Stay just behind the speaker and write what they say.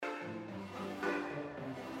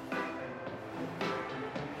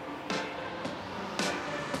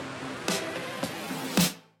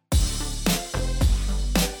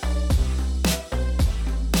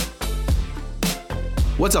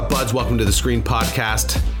What's up, buds? Welcome to the Screen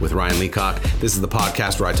Podcast with Ryan Leacock. This is the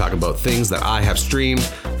podcast where I talk about things that I have streamed,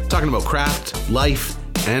 talking about craft, life,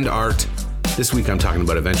 and art. This week I'm talking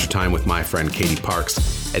about Adventure Time with my friend Katie Parks.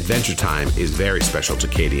 Adventure Time is very special to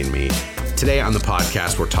Katie and me. Today on the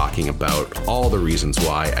podcast, we're talking about all the reasons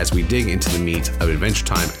why as we dig into the meat of Adventure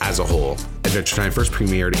Time as a whole. Adventure Time first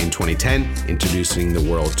premiered in 2010, introducing the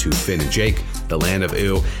world to Finn and Jake, the land of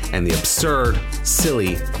Ooo, and the absurd,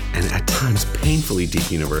 silly, and at times painfully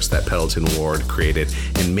deep universe that Pendleton Ward created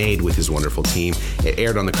and made with his wonderful team. It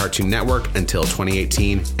aired on the Cartoon Network until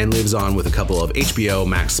 2018 and lives on with a couple of HBO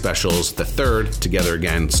Max specials. The third, Together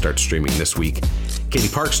Again, starts streaming this week. Katie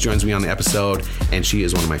Parks joins me on the episode, and she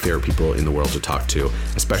is one of my favorite people in the world to talk to,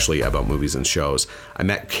 especially about movies and shows. I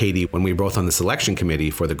met Katie when we were both on the selection committee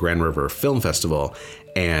for the Grand River Film Festival,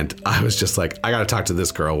 and I was just like, I gotta talk to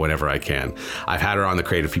this girl whenever I can. I've had her on the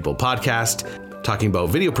Creative People podcast, talking about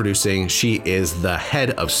video producing. She is the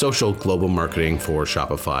head of social global marketing for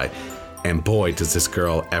Shopify, and boy, does this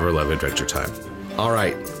girl ever love Adventure Time. All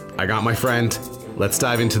right, I got my friend. Let's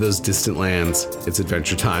dive into those distant lands. It's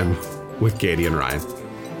Adventure Time with Katie and Ryan.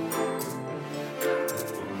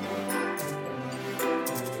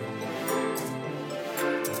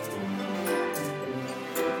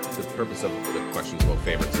 The purpose of the questions about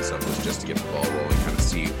favorites and stuff was just to get the ball rolling, kind of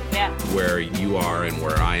see where you are and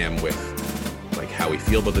where I am with like how we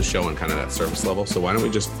feel about the show and kind of that surface level. So why don't we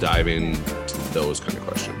just dive into those kind of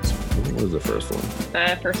questions? What was the first one?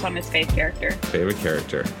 The first one is favorite character. Favorite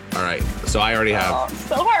character. All right. So I already have. Oh,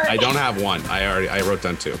 so hard. I don't have one. I wrote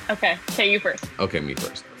down two. Okay. You first. Okay, me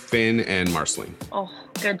first. Finn and Marceline. Oh,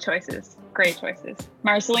 good choices. Great choices.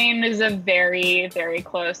 Marceline is a very, very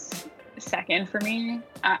close second for me.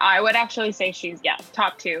 I would actually say she's,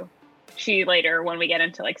 top two. She later, when we get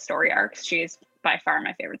into like story arcs, she's by far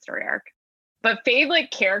my favorite story arc. But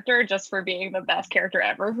favorite character, just for being the best character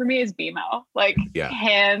ever for me, is BMO. Like,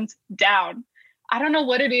 hands down. I don't know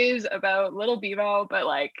what it is about little BMO, but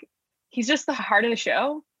like, he's just the heart of the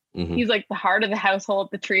show. Mm-hmm. He's like the heart of the household,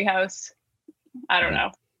 the treehouse. I don't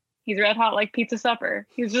know. He's red hot like pizza supper.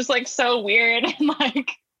 He's just like so weird and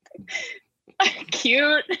like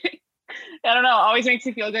cute. I don't know. Always makes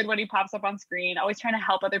me feel good when he pops up on screen. Always trying to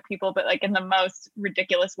help other people, but like in the most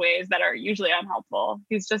ridiculous ways that are usually unhelpful.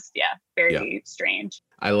 He's just, very strange.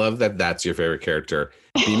 I love that that's your favorite character.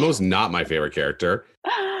 BMO's not my favorite character.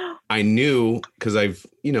 I knew because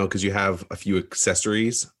because you have a few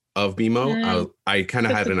accessories of BMO. I kind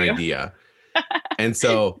of had an idea. And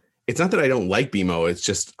so it's not that I don't like BMO. It's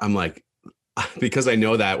just, I'm like, because I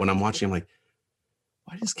know that when I'm watching, I'm like,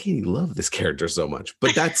 why does Katie love this character so much?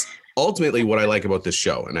 But that's ultimately what I like about this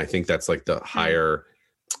show. And I think that's like the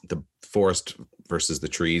forest versus the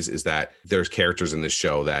trees is that there's characters in this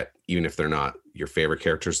show that even if they're not your favorite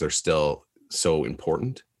characters, they're still so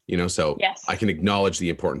important, so yes. I can acknowledge the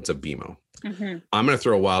importance of BMO. Mm-hmm. I'm going to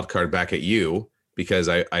throw a wild card back at you because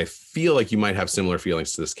I feel like you might have similar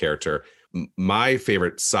feelings to this character. My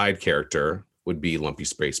favorite side character would be Lumpy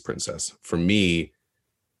Space Princess. For me,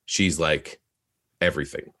 she's like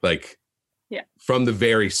everything, like from the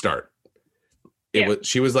very start.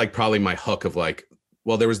 She was like probably my hook of like,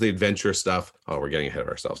 well, there was the adventure stuff. Oh, we're getting ahead of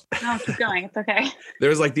ourselves. No, keep going. It's okay. There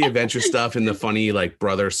was like the adventure stuff and the funny like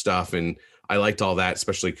brother stuff. And I liked all that,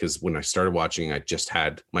 especially because when I started watching, I just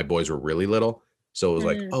had, my boys were really little. So it was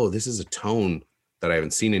like, oh, this is a tone that I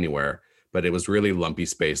haven't seen anywhere. But it was really Lumpy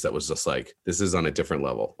Space that was just like, this is on a different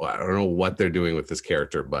level. Well, I don't know what they're doing with this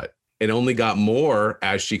character, but it only got more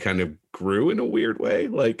as she kind of grew in a weird way,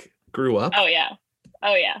 like grew up. Oh yeah.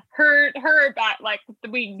 Her back, like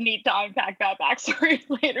we need to unpack that backstory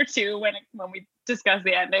later too when we discuss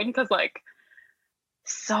the ending, because like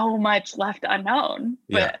so much left unknown,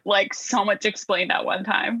 but like so much explained at one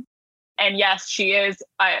time. And yes, she is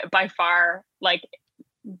by far like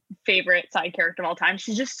favorite side character of all time.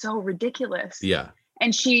 She's just so ridiculous. Yeah.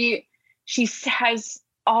 And she has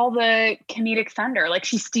all the comedic thunder. Like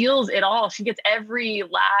she steals it all. She gets every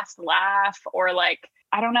last laugh or like,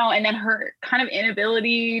 I don't know. And then her kind of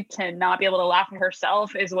inability to not be able to laugh at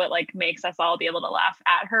herself is what like makes us all be able to laugh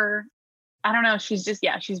at her. I don't know. She's just,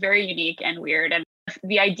 she's very unique and weird. And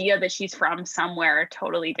the idea that she's from somewhere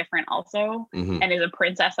totally different also, and is a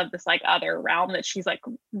princess of this like other realm that she's like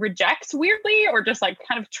rejects weirdly, or just like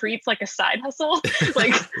kind of treats like a side hustle,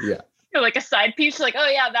 like, like a side piece. She's like, oh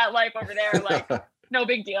yeah, that life over there. Like, no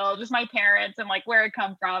big deal. Just my parents and like where I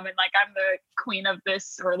come from. And like, I'm the queen of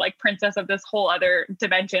this or like princess of this whole other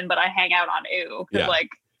dimension, but I hang out on Ooo. Cause like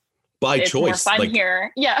by it's choice. More fun like,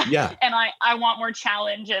 here. Yeah. And I want more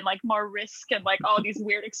challenge and like more risk and like all these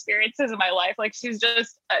weird experiences in my life. Like she's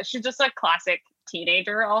just a classic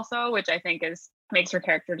teenager also, which I think is makes her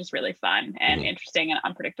character just really fun and interesting and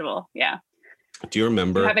unpredictable. Yeah. Do you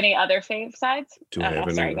remember? Do you have any other fave sides? Do I have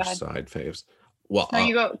any other side faves? Well, no,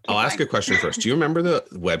 you go. I'll ask a question first. Do you remember the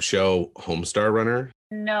web show Homestar Runner?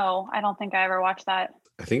 No, I don't think I ever watched that.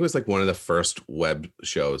 I think it was like one of the first web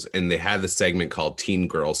shows, and they had the segment called Teen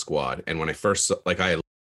Girl Squad. And when I first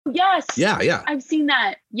yes, yeah, I've seen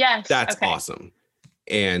that. Yes, that's awesome.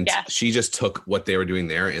 And she just took what they were doing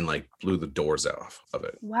there and like blew the doors off of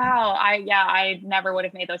it. Wow. I never would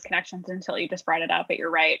have made those connections until you just brought it up, but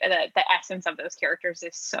you're right. The essence of those characters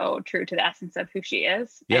is so true to the essence of who she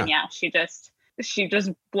is. Yeah. And she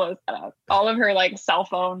just blows that up. All of her like cell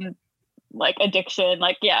phone like addiction,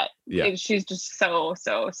 like she's just so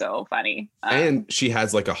funny. And she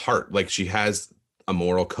has like a heart, like she has a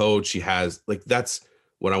moral code. She has like, that's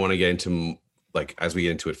what I want to get into, like as we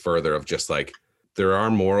get into it further, of just like there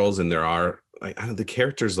are morals and there are like the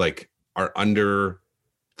characters like are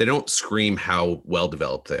they don't scream how well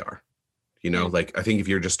developed they are, you know. Like I think if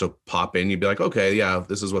you're just to pop in, you'd be like, okay, yeah,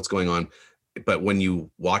 this is what's going on. But when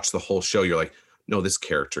you watch the whole show, you're like, no, this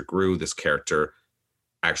character grew. This character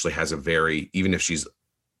actually has a very, even if she's,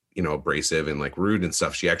 you know, abrasive and like rude and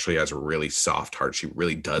stuff, she actually has a really soft heart. She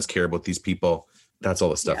really does care about these people. That's all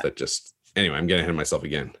the stuff that just, anyway, I'm getting ahead of myself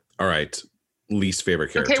again. All right. Least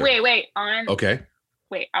favorite character. Okay, wait.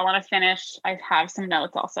 Wait, I want to finish. I have some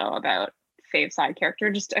notes also about fave side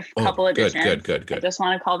character, just a couple additions. Good. I just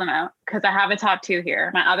want to call them out because I have a top 2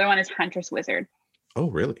 here. My other one is Huntress Wizard. Oh,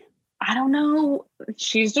 really? I don't know.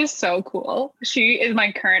 She's just so cool. She is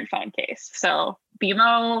my current phone case. So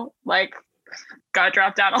BMO like got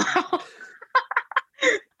dropped down a little.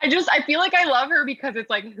 I feel like I love her because it's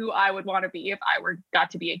like who I would want to be if I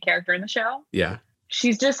got to be a character in the show. Yeah.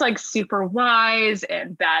 She's just like super wise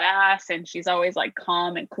and badass, and she's always like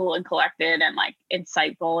calm and cool and collected and like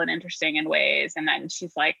insightful and interesting in ways. And then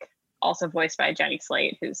she's like also voiced by Jenny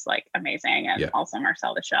Slate, who's like amazing, and also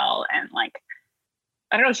Marcel the Shell. And like,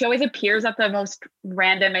 I don't know, she always appears at the most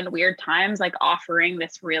random and weird times, like offering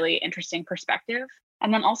this really interesting perspective.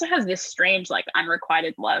 And then also has this strange, like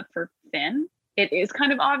unrequited love for Finn. It is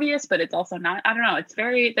kind of obvious, but it's also not. I don't know. It's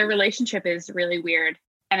their relationship is really weird.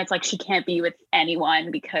 And it's like she can't be with anyone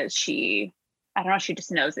because she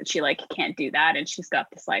just knows that she like can't do that. And she's got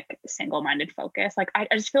this like single-minded focus. Like I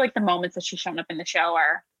just feel like the moments that she's shown up in the show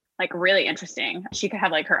are like really interesting. She could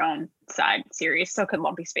have like her own side series. So could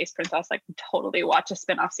Lumpy Space Princess. Like totally watch a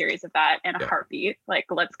spin-off series of that in a heartbeat. Like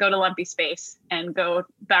let's go to Lumpy Space and go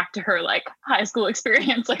back to her like high school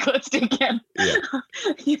experience. Like let's dig in. Yeah.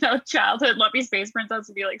 You know, childhood Lumpy Space Princess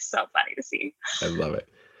would be like so funny to see. I love it.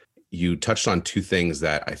 You touched on 2 things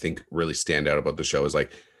that I think really stand out about the show is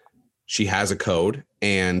like she has a code,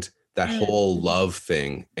 and that whole love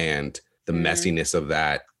thing and the messiness of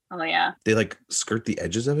that. Oh yeah. They like skirt the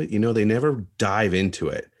edges of it. You know, they never dive into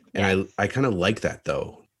it. And I kind of like that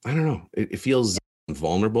though. I don't know. It feels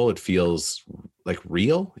vulnerable. It feels like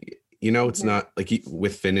real. You know, it's not like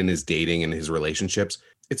with Finn and his dating and his relationships.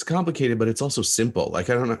 It's complicated, but it's also simple. Like,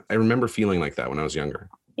 I don't know. I remember feeling like that when I was younger.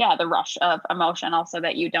 Yeah, the rush of emotion also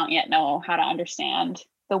that you don't yet know how to understand,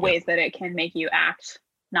 the ways that it can make you act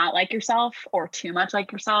not like yourself or too much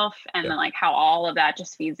like yourself. And then like how all of that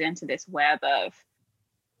just feeds into this web of,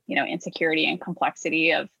 you know, insecurity and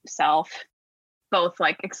complexity of self, both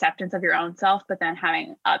like acceptance of your own self, but then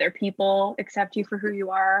having other people accept you for who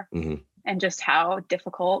you are. And just how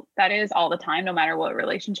difficult that is all the time, no matter what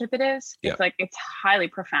relationship it is. It's like, it's highly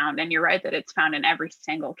profound. And you're right that it's found in every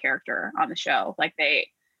single character on the show. Like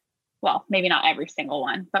well, maybe not every single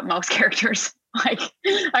one, but most characters. Like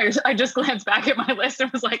I just glanced back at my list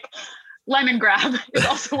and was like, Lemongrab is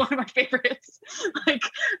also one of my favorites. Like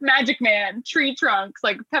Magic Man, Tree Trunks,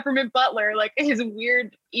 like Peppermint Butler, like his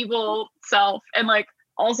weird evil self. And like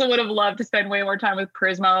also would have loved to spend way more time with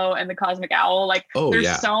Prismo and the Cosmic Owl. Like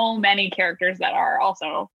there's so many characters that are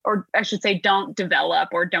also, or I should say don't develop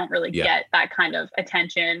or don't really get that kind of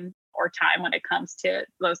attention or time when it comes to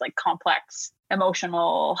those like complex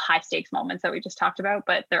emotional high stakes moments that we just talked about,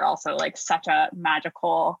 but they're also like such a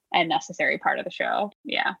magical and necessary part of the show.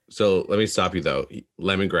 Yeah. So let me stop you though.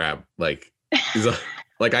 Lemongrab, like,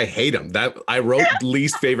 like I hate him. That I wrote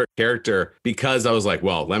least favorite character because I was like,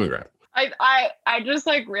 well, Lemongrab. I just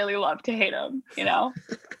like really love to hate him, you know?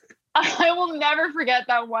 I will never forget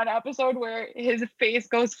that one episode where his face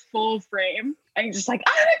goes full frame and he's just like,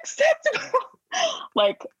 unacceptable.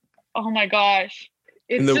 Like, oh my gosh.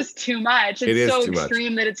 It's just too much. It's so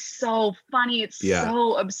extreme that it's so funny. It's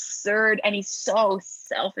so absurd. And he's so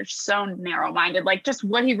selfish, so narrow-minded. Like just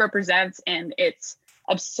what he represents and its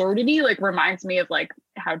absurdity, like reminds me of like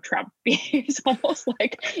how Trump behaves almost.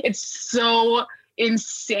 Like it's so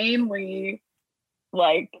insanely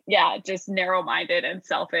like, yeah, just narrow-minded and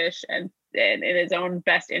selfish and in his own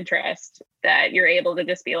best interest, that you're able to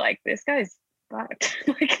just be like, this guy's fucked.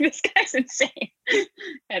 Like, this guy's insane.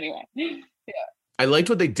 Anyway, yeah. I liked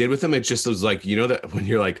what they did with him. It just was like, you know, that when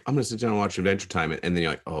you're like, I'm gonna sit down and watch Adventure Time, and then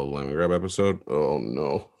you're like, oh, let me grab episode. Oh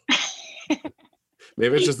no.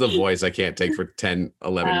 Maybe it's just the voice I can't take for 10,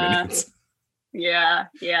 11 minutes. Yeah.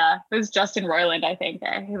 It was Justin Roiland, I think,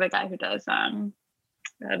 the guy who does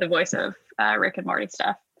the voice of Rick and Morty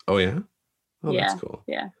stuff. Oh yeah. Oh, yeah, that's cool.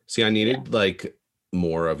 Yeah. See, I needed like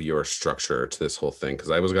more of your structure to this whole thing,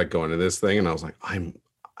 because I was like going to this thing and I was like,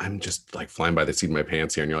 I'm just like flying by the seat of my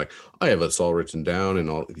pants here, and you're like, I have this all written down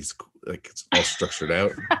and all these, like, it's all structured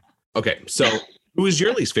out. Okay, so who is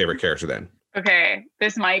your least favorite character then? Okay,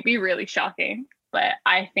 this might be really shocking, but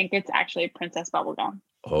I think it's actually Princess Bubblegum.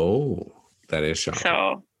 Oh, that is shocking.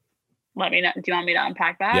 So let me know. Do you want me to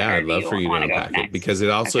unpack that? Yeah, I'd love for you to unpack it, because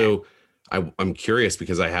it also, okay. I'm curious,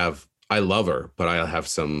 because I love her, but I have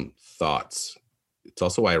some thoughts. It's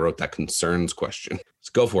also why I wrote that concerns question. Let's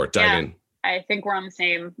go for it. Dive in. I think we're on the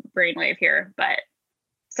same brainwave here, but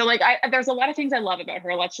so like, there's a lot of things I love about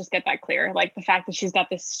her. Let's just get that clear. Like the fact that she's got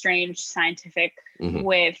this strange scientific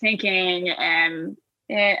way of thinking, and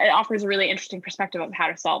it offers a really interesting perspective of how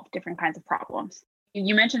to solve different kinds of problems.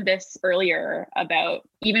 You mentioned this earlier about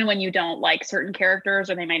even when you don't like certain characters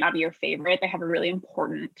or they might not be your favorite, they have a really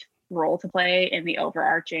important role to play in the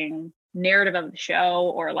overarching narrative of the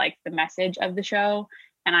show or like the message of the show.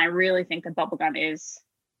 And I really think that Bubblegum is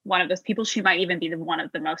one of those people. She might even be one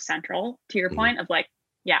of the most central to your point of like,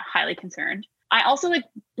 yeah, highly concerned. I also like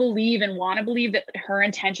believe and want to believe that her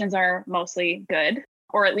intentions are mostly good,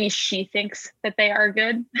 or at least she thinks that they are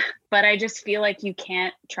good. But I just feel like you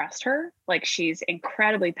can't trust her. Like, she's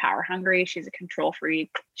incredibly power hungry. She's a control freak.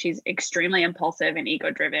 She's extremely impulsive and ego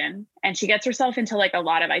driven. And she gets herself into like a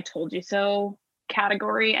lot of I told you so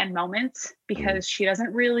category and moments because she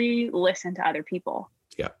doesn't really listen to other people.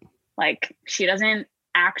 Yeah. Like, she doesn't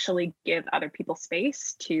actually give other people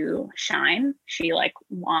space to shine. She like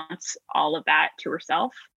wants all of that to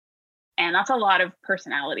herself. And that's a lot of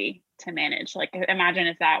personality to manage. Like, imagine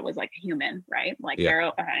if that was like a human, right? Like,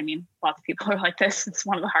 I mean, lots of people are like this. It's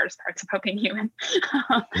one of the hardest parts about being human.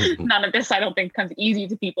 None of this, I don't think, comes easy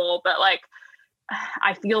to people. But like,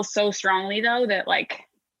 I feel so strongly though that like,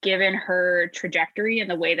 given her trajectory and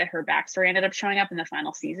the way that her backstory ended up showing up in the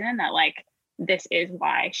final season, that like, this is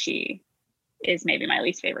why she is maybe my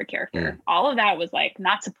least favorite character. All of that was like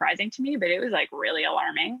not surprising to me, but it was like really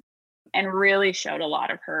alarming and really showed a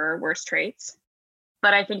lot of her worst traits.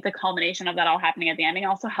 But I think the culmination of that all happening at the ending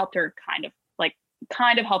also helped her kind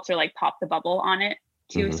of helps her like pop the bubble on it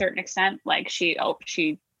to a certain extent. Like she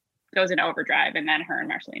goes into overdrive, and then her and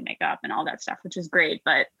Marceline make up and all that stuff, which is great.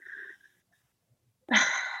 But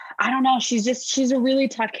I don't know. She's a really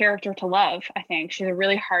tough character to love. I think she's a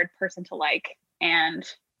really hard person to like. And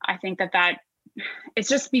I think that it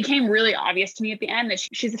just became really obvious to me at the end that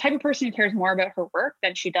she's the type of person who cares more about her work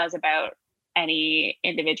than she does about any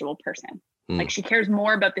individual person. Like, she cares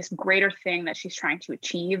more about this greater thing that she's trying to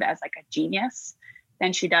achieve as like a genius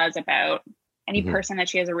than she does about any person that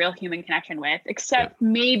she has a real human connection with, except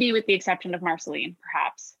maybe with the exception of Marceline,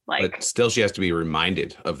 perhaps. Like, but still, she has to be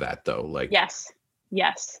reminded of that though. Like, yes.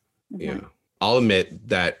 Yeah. I'll admit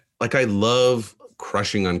that, like, I love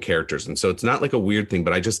crushing on characters. And so it's not like a weird thing,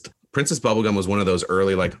 but Princess Bubblegum was one of those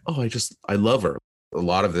early, like, oh, I love her. A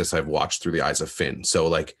lot of this I've watched through the eyes of Finn. So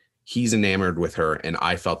like, he's enamored with her, and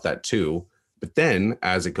I felt that too. But then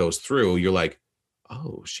as it goes through, you're like,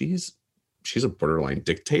 oh, she's a borderline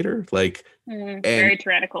dictator. Like, very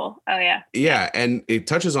tyrannical. Oh yeah. Yeah. And it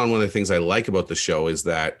touches on one of the things I like about the show is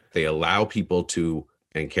that they allow people to,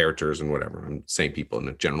 and characters and whatever, I'm saying people in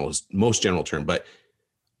a most general term, but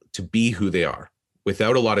to be who they are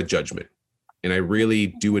without a lot of judgment. And I really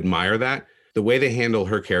do admire that. The way they handle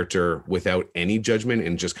her character without any judgment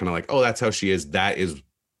and just kind of like, oh, that's how she is. That is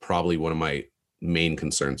probably one of my main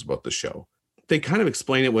concerns about the show. They kind of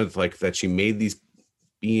explain it with like that she made these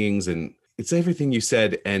beings, and it's everything you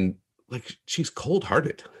said. And like, she's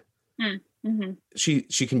cold-hearted.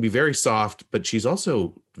 She can be very soft, but she's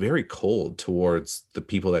also very cold towards the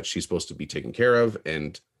people that she's supposed to be taking care of,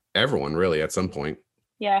 and everyone really at some point.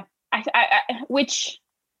 Yeah. I which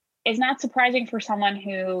is not surprising for someone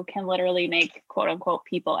who can literally make quote unquote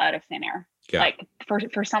people out of thin air. Yeah. Like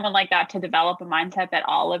for someone like that to develop a mindset that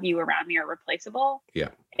all of you around me are replaceable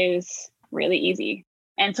is really easy.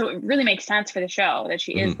 And so it really makes sense for the show that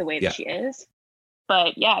she is the way that she is.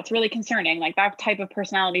 But yeah, it's really concerning. Like, that type of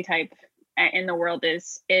personality type in the world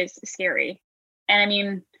is scary. And I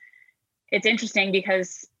mean, it's interesting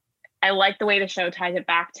because I like the way the show ties it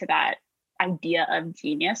back to that idea of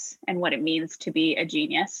genius and what it means to be a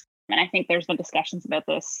genius. And I think there's been discussions about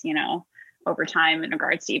this, you know, over time in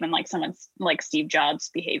regards to even like someone's like Steve Jobs'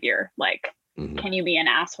 behavior. Like, can you be an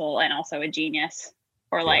asshole and also a genius?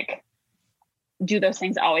 Or like, do those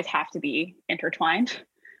things always have to be intertwined?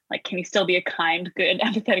 Like, can you still be a kind, good,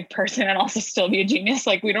 empathetic person and also still be a genius?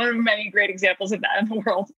 Like, we don't have many great examples of that in the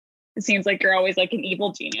world. It seems like you're always like an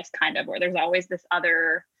evil genius, kind of, where there's always this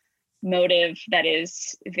other motive that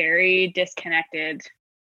is very disconnected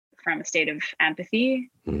from a state of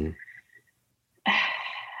empathy. And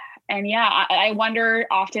yeah, I wonder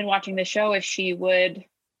often watching the show if she would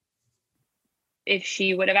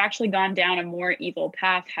have actually gone down a more evil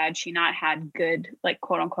path had she not had good, like,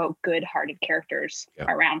 quote unquote, good-hearted characters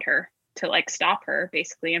around her to like stop her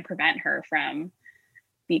basically and prevent her from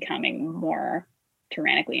becoming more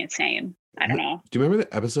tyrannically insane. I don't know. Do you remember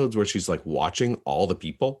the episodes where she's like watching all the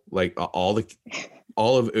people, like all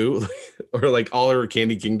of Ooh, or like all her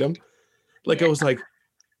Candy Kingdom? Like I was like,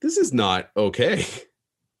 this is not okay.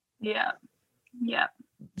 Yeah.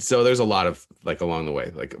 So there's a lot of like along the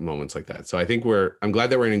way, like moments like that. So I think I'm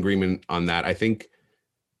glad that we're in agreement on that. I think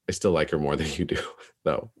I still like her more than you do,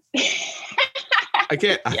 though. I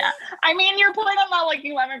can't. Yeah. I mean, your point on not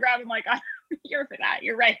liking Lemongrab, I'm like, I'm here for that.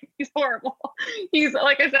 You're right. He's horrible. He's,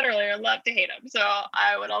 like I said earlier, love to hate him. So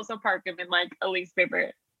I would also park him in like a least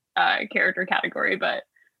favorite character category, but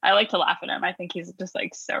I like to laugh at him. I think he's just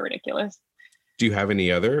like so ridiculous. Do you have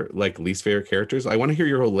any other like least favorite characters? I want to hear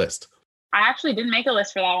your whole list. I actually didn't make a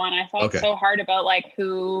list for that one. I thought so hard about like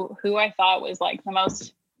who I thought was like the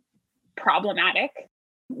most problematic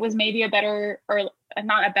was maybe a better, or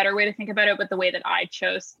not a better way to think about it, but the way that I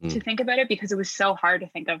chose to think about it, because it was so hard to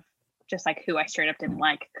think of just like who I straight up didn't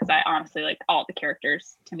like. Because I honestly, like, all the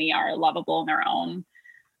characters to me are lovable in their own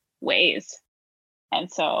ways. And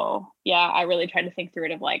so, yeah, I really tried to think through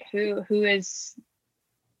it of like, who is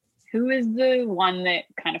the one that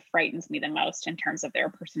kind of frightens me the most in terms of their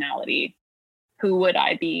personality? Who would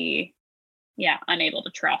I be, unable to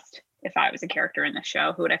trust if I was a character in the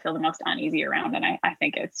show? Who would I feel the most uneasy around? And I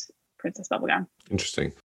think it's Princess Bubblegum.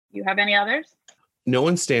 Interesting. You have any others? No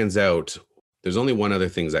one stands out. There's only one other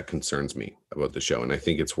thing that concerns me about the show, and I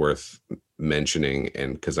think it's worth mentioning,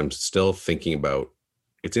 and because I'm still thinking about,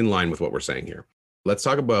 it's in line with what we're saying here. Let's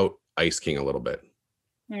talk about Ice King a little bit.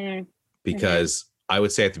 Because I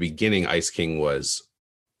would say at the beginning, Ice King was,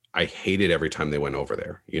 I hated every time they went over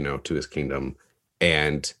there, to his kingdom.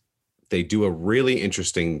 And they do a really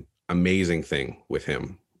interesting, amazing thing with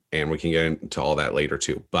him. And we can get into all that later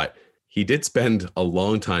too. But he did spend a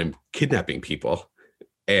long time kidnapping people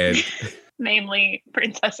and namely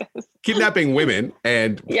princesses, kidnapping women.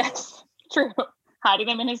 And yes, true. Hiding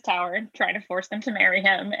them in his tower, trying to force them to marry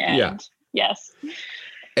him. And yes.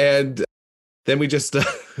 And then we just,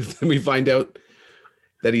 then we find out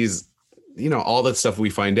that he's, all that stuff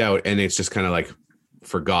we find out, and it's just kind of like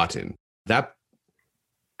forgotten. That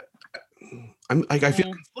I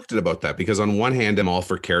feel conflicted about that, because on one hand, I'm all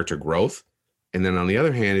for character growth. And then on the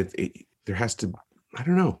other hand, there has to, I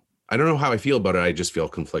don't know how I feel about it. I just feel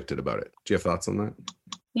conflicted about it. Do you have thoughts on that?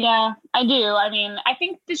 Yeah, I do. I mean, I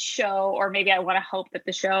think the show, or maybe I want to hope that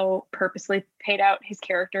the show purposely paid out his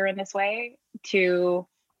character in this way to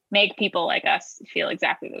make people like us feel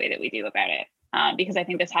exactly the way that we do about it. Because I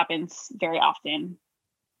think this happens very often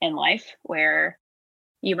in life, where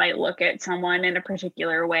you might look at someone in a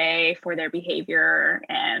particular way for their behavior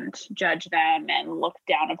and judge them and look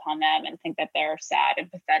down upon them and think that they're sad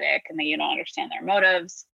and pathetic and that you don't understand their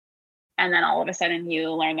motives. And then all of a sudden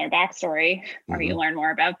you learn their backstory, or you learn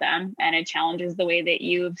more about them, and it challenges the way that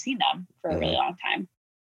you've seen them for a really long time.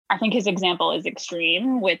 I think his example is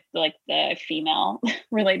extreme with like the female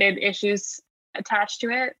related issues attached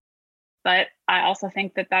to it. But I also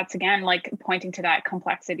think that that's, again, like pointing to that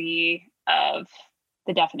complexity of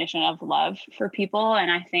the definition of love for people.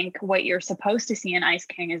 And I think what you're supposed to see in Ice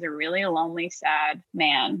King is a really lonely, sad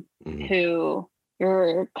man who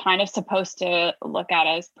you're kind of supposed to look at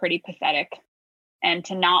as pretty pathetic and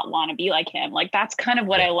to not want to be like him. Like, that's kind of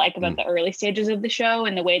what I like about the early stages of the show,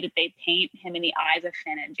 and the way that they paint him in the eyes of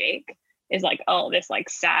Finn and Jake is like, oh, this like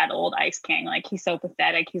sad old Ice King. Like, he's so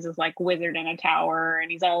pathetic. He's this like wizard in a tower,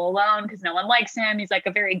 and he's all alone because no one likes him. He's like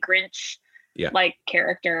a very Grinch like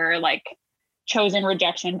character, like chosen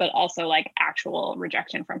rejection, but also like actual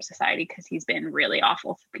rejection from society because he's been really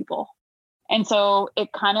awful to people. And so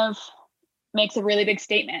it kind of makes a really big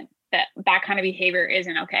statement that that kind of behavior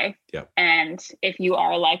isn't okay. And if you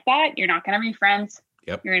are like that, you're not going to be friends.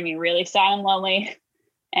 You're going to be really sad and lonely.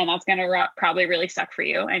 And that's going to probably really suck for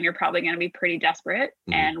you. And you're probably going to be pretty desperate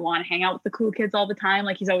and want to hang out with the cool kids all the time.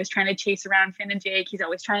 Like he's always trying to chase around Finn and Jake. He's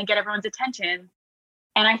always trying to get everyone's attention.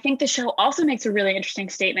 And I think the show also makes a really interesting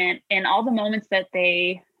statement in all the moments that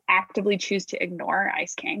they actively choose to ignore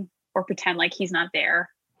Ice King or pretend like he's not there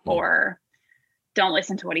or don't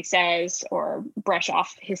listen to what he says or brush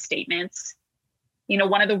off his statements. You know,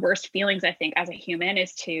 one of the worst feelings I think as a human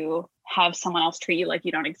is to have someone else treat you like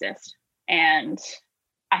you don't exist. And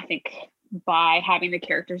I think by having the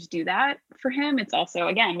characters do that for him, it's also,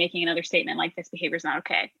 again, making another statement like this behavior is not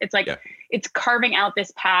okay. It's like, it's carving out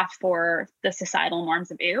this path for the societal norms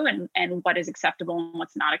of ew and what is acceptable and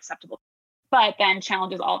what's not acceptable. But then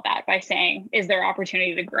challenges all of that by saying, is there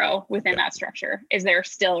opportunity to grow within that structure? Is there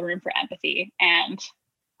still room for empathy? And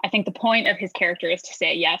I think the point of his character is to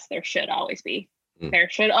say, yes, there should always be. There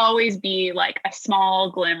should always be like a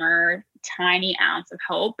small glimmer, tiny ounce of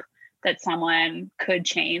hope that someone could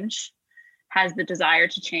change, has the desire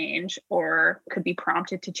to change, or could be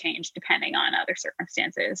prompted to change depending on other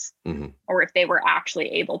circumstances, or if they were actually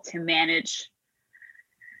able to manage,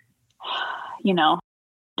 you know,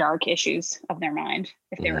 dark issues of their mind,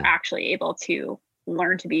 if they were actually able to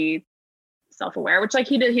learn to be self-aware, which like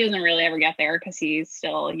he doesn't really ever get there because he's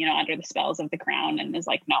still, you know, under the spells of the crown and is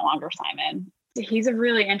like no longer Simon. He's a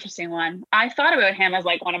really interesting one. I thought about him as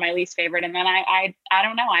like one of my least favorite. And then I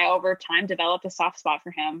don't know, I over time developed a soft spot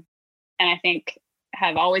for him. And I think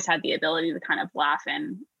have always had the ability to kind of laugh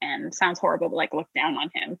and sounds horrible, but like look down on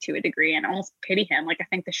him to a degree and almost pity him. Like I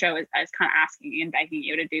think the show is kind of asking and begging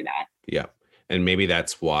you to do that. Yeah. And maybe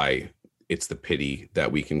that's why it's the pity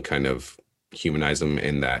that we can kind of humanize him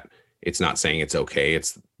in that it's not saying it's okay.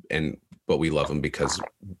 But we love him because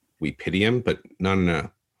we pity him, but no.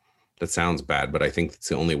 That sounds bad, but I think it's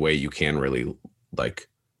the only way you can really like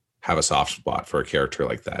have a soft spot for a character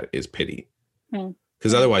like that is pity.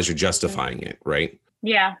 Because otherwise you're justifying it, right?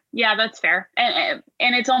 Yeah, that's fair. And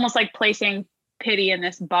it's almost like placing pity in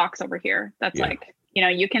this box over here. That's like, you know,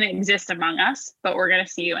 you can exist among us, but we're going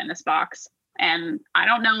to see you in this box. And I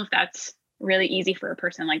don't know if that's really easy for a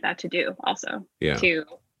person like that to do also. To,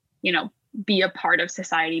 you know, be a part of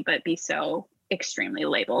society, but be so extremely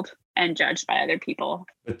labeled and judged by other people.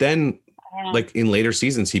 But then like in later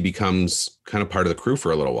seasons, he becomes kind of part of the crew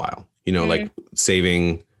for a little while, you know, like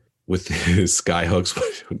saving with his sky hooks.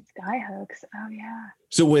 Sky hooks. Oh yeah.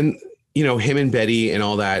 So when, you know, him and Betty and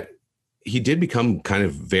all that, he did become kind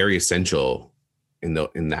of very essential in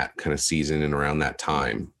that kind of season and around that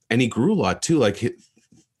time. And he grew a lot too. Like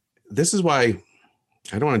this is why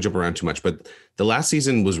I don't want to jump around too much, but the last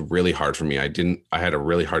season was really hard for me. I had a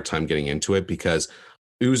really hard time getting into it because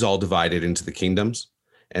it was all divided into the kingdoms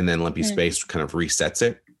and then Lumpy Space kind of resets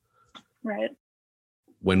it. Right.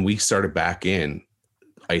 When we started back in,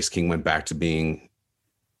 Ice King went back to being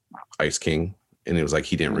Ice King and it was like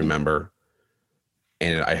he didn't remember.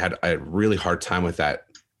 And I had a really hard time with that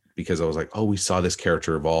because I was like, oh, we saw this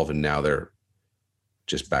character evolve and now they're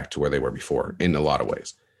just back to where they were before in a lot of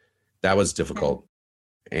ways. That was difficult.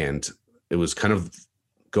 And it was kind of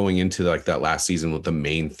going into like that last season with the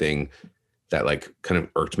main thing that like kind of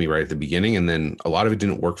irked me right at the beginning. And then a lot of it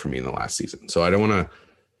didn't work for me in the last season. So I don't want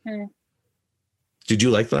to, Did you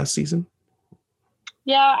like the last season?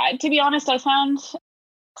 Yeah, to be honest, I found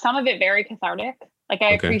some of it very cathartic. Like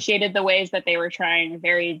I appreciated the ways that they were trying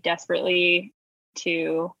very desperately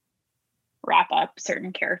to wrap up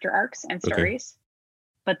certain character arcs and stories.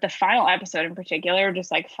 But the final episode in particular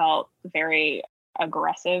just like felt very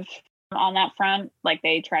aggressive on that front. Like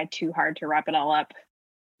they tried too hard to wrap it all up,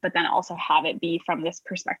 but then also have it be from this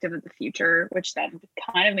perspective of the future, which then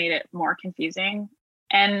kind of made it more confusing.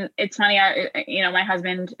 And it's funny, my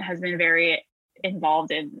husband has been very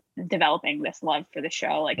involved in developing this love for the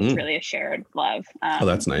show. Like it's really a shared love. Oh,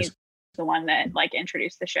 that's nice. He's the one that like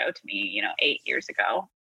introduced the show to me, 8 years ago.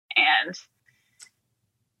 And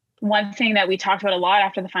one thing that we talked about a lot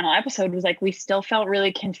after the final episode was like, we still felt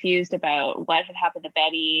really confused about what had happened to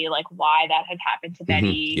Betty, like why that had happened to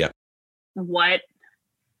Betty, what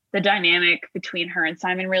the dynamic between her and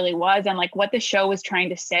Simon really was, and like what the show was trying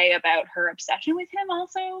to say about her obsession with him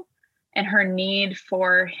also, and her need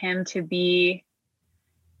for him to be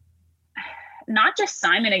not just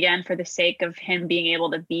Simon again for the sake of him being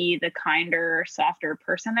able to be the kinder, softer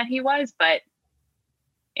person that he was, but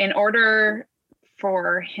in order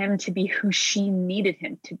for him to be who she needed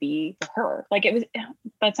him to be for her. Like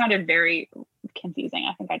that sounded very confusing.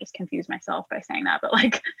 I think I just confused myself by saying that, but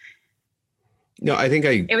like, no, I think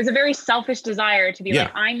it was a very selfish desire to be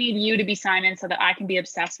like, I need you to be Simon so that I can be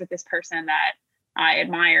obsessed with this person that I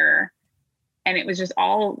admire. And it was just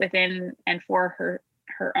all within and for her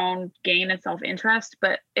her own gain and self-interest,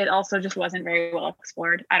 but it also just wasn't very well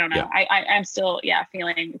explored. I don't know. Yeah. I'm still,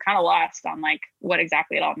 feeling kind of lost on like what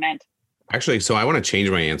exactly it all meant. Actually, so I want to change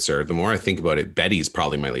my answer. The more I think about it, Betty's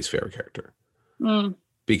probably my least favorite character.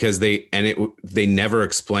 Because they never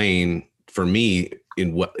explain for me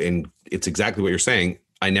and it's exactly what you're saying.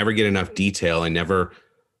 I never get enough detail.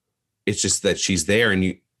 It's just that she's there and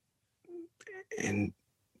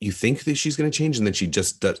you think that she's going to change and then she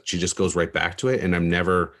just goes right back to it. And I'm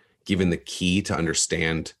never given the key to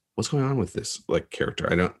understand what's going on with this like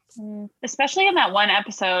character. I don't. Especially in that one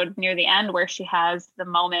episode near the end where she has the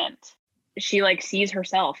moment, she like sees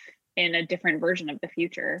herself in a different version of the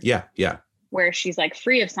future. Yeah. Yeah. Where she's like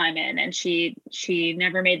free of Simon and she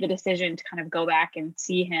never made the decision to kind of go back and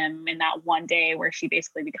see him in that one day where she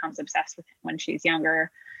basically becomes obsessed with him when she's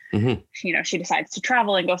younger. Mm-hmm. She decides to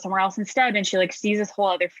travel and go somewhere else instead. And she like sees this whole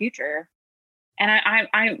other future. And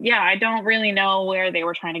I don't really know where they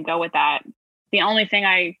were trying to go with that. The only thing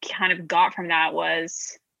I kind of got from that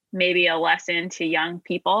was maybe a lesson to young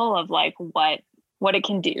people of like what it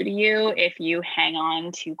can do to you if you hang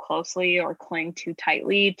on too closely or cling too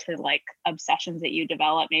tightly to like obsessions that you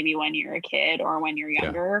develop maybe when you're a kid or when you're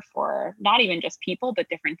younger for not even just people, but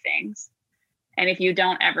different things. And if you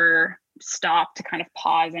don't ever stop to kind of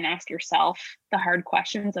pause and ask yourself the hard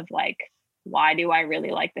questions of like, why do I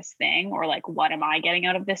really like this thing? Or like, what am I getting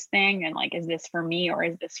out of this thing? And like, is this for me or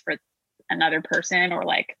is this for another person? Or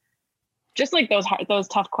like, just like those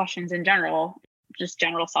tough questions in general, just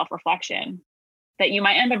general self-reflection, that you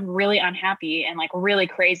might end up really unhappy and like really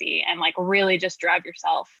crazy and like really just drive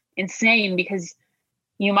yourself insane because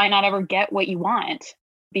you might not ever get what you want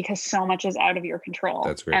because so much is out of your control.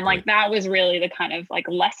 That's great. And like, that was really the kind of like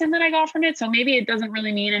lesson that I got from it. So maybe it doesn't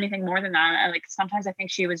really mean anything more than that. Like sometimes I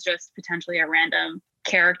think she was just potentially a random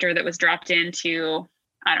character that was dropped in to,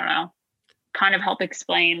 I don't know, kind of help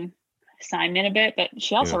explain Simon a bit, but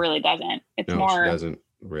she also really doesn't. She doesn't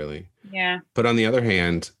really. Yeah. But on the other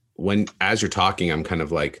hand, as you're talking, I'm kind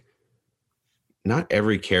of like, not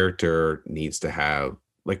every character needs to have,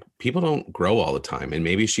 like, people don't grow all the time. And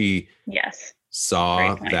maybe she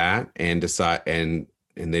saw that and decide, and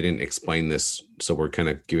they didn't explain this. So we're kind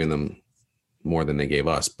of giving them more than they gave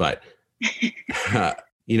us, but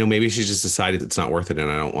maybe she just decided it's not worth it.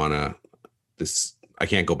 And I don't want I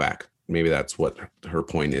can't go back. Maybe that's what her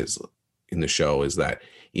point is in the show, is that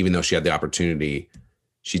even though she had the opportunity,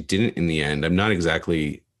 she didn't in the end.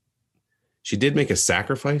 She did make a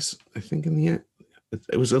sacrifice, I think, in the end.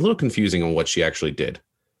 It was a little confusing on what she actually did.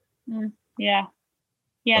 Yeah.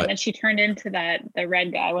 Yeah, but, and then she turned into the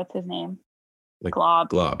red guy. What's his name? Like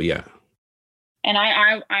Glob, yeah. And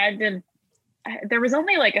I did, there was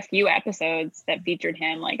only like a few episodes that featured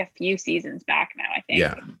him, like a few seasons back now, I think.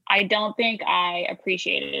 Yeah. I don't think I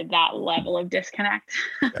appreciated that level of disconnect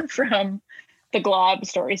from the Glob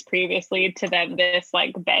stories previously to then this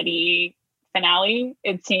like Betty finale.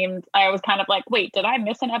 It seemed, I was kind of like, wait, did I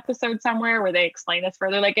miss an episode somewhere where they explain this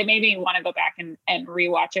further? Like, it made me want to go back and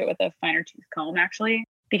rewatch it with a finer tooth comb, actually,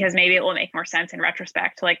 because maybe it will make more sense in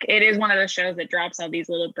retrospect. Like, it is one of those shows that drops all these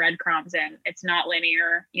little breadcrumbs and it's not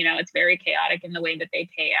linear. It's very chaotic in the way that they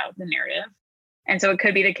pay out the narrative. And so it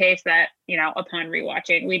could be the case that, upon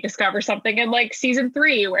rewatching, we discover something in like season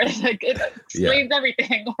 3 where like it explains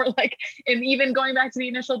everything, or like, and even going back to the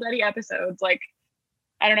initial Betty episodes, like,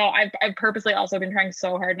 I don't know. I've purposely also been trying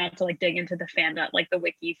so hard not to like dig into the fandom, like the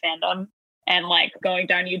wiki fandom, and like going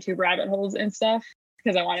down YouTube rabbit holes and stuff,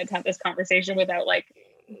 because I wanted to have this conversation without like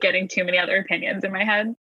getting too many other opinions in my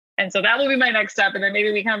head. And so that will be my next step. And then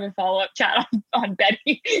maybe we can have a follow-up chat on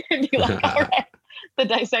Betty and be like, all right, the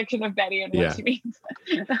dissection of Betty and what she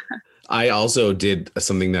means. I also did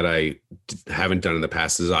something that I haven't done in the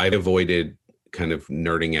past, is I avoided kind of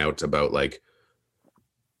nerding out about like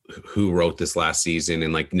who wrote this last season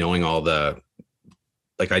and like knowing all the,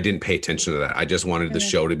 like, I didn't pay attention to that. I just wanted the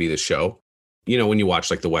show to be the show. When you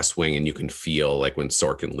watch like The West Wing and you can feel like when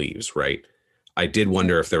Sorkin leaves, right? I did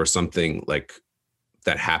wonder if there was something like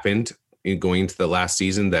that happened in going into the last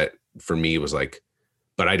season that for me was like,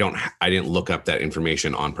 but I didn't look up that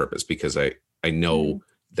information on purpose because I know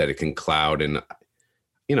that it can cloud, and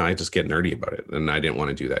I just get nerdy about it, and I didn't want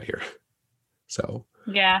to do that here. So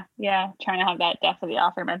yeah, trying to have that death of the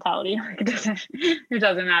author mentality. It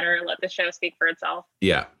doesn't matter. Let the show speak for itself.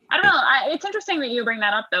 Yeah, I don't know. It's interesting that you bring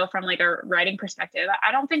that up though, from like a writing perspective.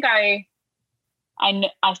 I don't think I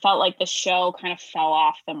felt like the show kind of fell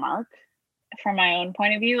off the mark from my own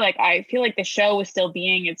point of view. Like, I feel like the show was still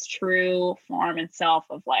being its true form and self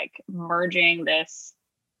of like merging this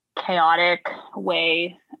chaotic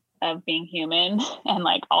way of being human and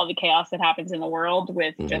like all the chaos that happens in the world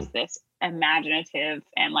with just this imaginative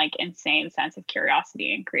and like insane sense of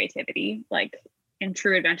curiosity and creativity, like in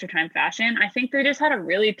true Adventure Time fashion. I think they just had a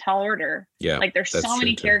really tall order. Yeah. Like there's so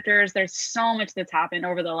many characters. There's so much that's happened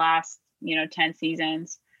over the last, 10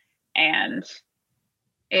 seasons. And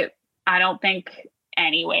I don't think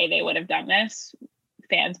any way they would have done this,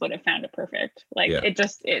 fans would have found it perfect. Like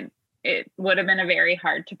it would have been a very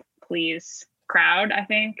hard to please crowd, I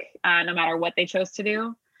think, no matter what they chose to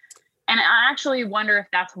do. And I actually wonder if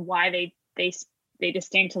that's why they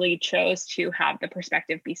distinctly chose to have the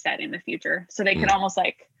perspective be set in the future. So they could almost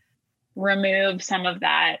like remove some of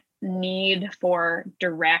that need for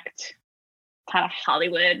direct kind of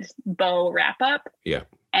Hollywood bow wrap up. Yeah.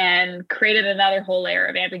 And created another whole layer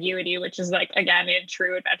of ambiguity, which is like, again, in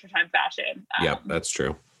true Adventure Time fashion. Yeah, that's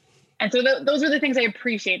true. And so those were the things I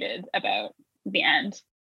appreciated about the end.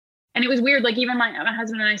 And it was weird. Like even my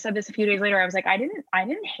husband and I said this a few days later. I was like, I didn't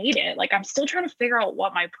hate it. Like I'm still trying to figure out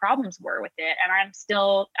what my problems were with it. And I'm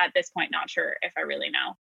still at this point, not sure if I really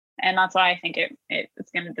know. And that's why I think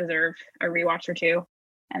it's going to deserve a rewatch or two.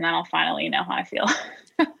 And then I'll finally know how I feel.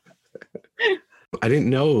 I didn't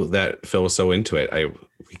know that Phil was so into it.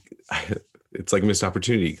 It's like a missed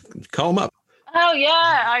opportunity. Call him up. Oh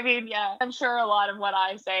yeah. I mean, yeah, I'm sure a lot of what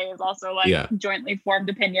I say is also like jointly formed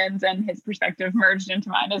opinions and his perspective merged into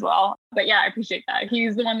mine as well. But yeah, I appreciate that.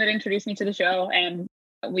 He's the one that introduced me to the show and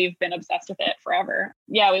we've been obsessed with it forever.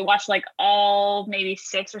 Yeah. We watched like all maybe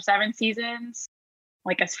 6 or 7 seasons,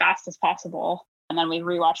 like as fast as possible. And then we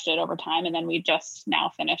rewatched it over time. And then we just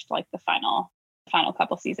now finished like the final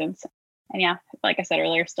couple seasons. And yeah, like I said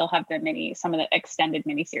earlier, still have some of the extended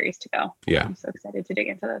miniseries to go. Yeah. I'm so excited to dig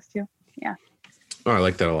into those too. Yeah. Oh, I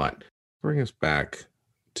like that a lot. Bring us back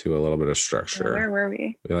to a little bit of structure. Where were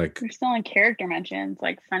we? We're still on character mentions,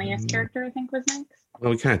 like funniest character, I think was next.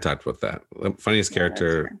 Well, we kind of talked about that. The funniest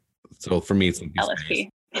character. So for me, it's like LSP.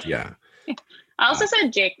 Yeah. I also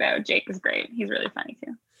said Jake though. Jake is great. He's really funny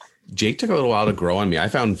too. Jake took a little while to grow on me. I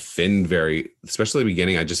found Finn especially the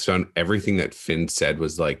beginning, I just found everything that Finn said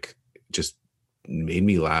was like, just made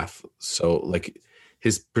me laugh. So like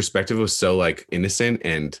his perspective was so like innocent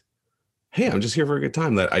and hey, I'm just here for a good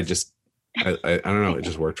time that I don't know. It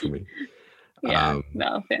just worked for me. Yeah.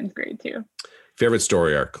 No, Finn's great too. Favorite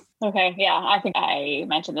story arc. Okay. Yeah. I think I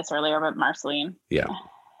mentioned this earlier, but Marceline. Yeah.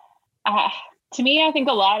 To me, I think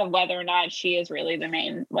a lot of whether or not she is really the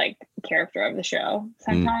main like character of the show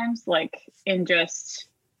sometimes, like in just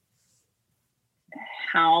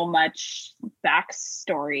how much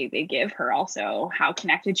backstory they give her, also how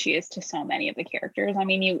connected she is to so many of the characters. I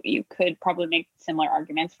mean, you could probably make similar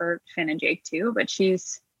arguments for Finn and Jake too, but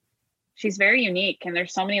she's very unique and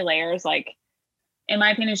there's so many layers. Like in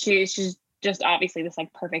my opinion, she's just obviously this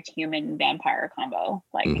like perfect human vampire combo.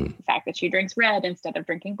 Like the fact that she drinks red instead of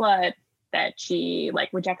drinking blood, that she like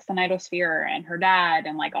rejects the Nightosphere and her dad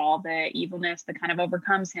and like all the evilness that kind of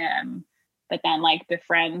overcomes him, but then like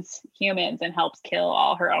befriends humans and helps kill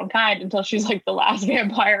all her own kind until she's like the last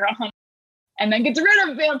vampire on, and then gets rid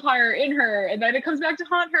of vampire in her, and then it comes back to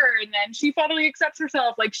haunt her, and then she finally accepts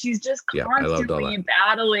herself. Like she's just constantly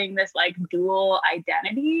battling this like dual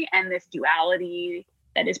identity and this duality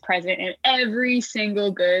that is present in every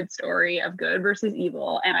single good story of good versus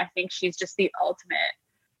evil. And I think she's just the ultimate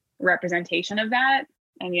representation of that.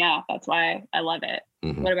 And yeah, that's why I love it.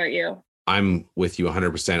 What about you? I'm with you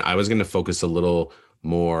 100%. I was going to focus a little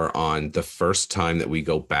more on the first time that we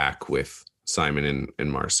go back with Simon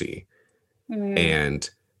and Marcy. And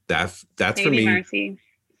that's Baby for me. Marcy.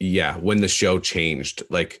 Yeah. When the show changed,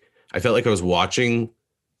 like I felt like I was watching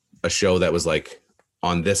a show that was like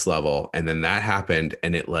on this level. And then that happened.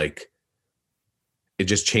 And it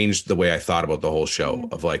just changed the way I thought about the whole show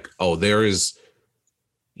of like, oh, there is,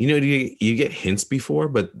 you get hints before,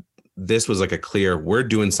 but this was like a clear, we're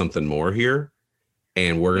doing something more here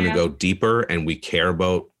and we're going to go deeper. And we care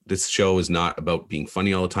about, this show is not about being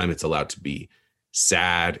funny all the time. It's allowed to be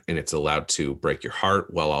sad and it's allowed to break your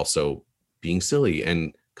heart while also being silly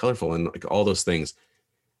and colorful and like all those things.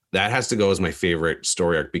 That has to go as my favorite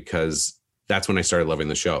story arc because that's when I started loving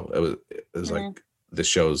the show. It was like, the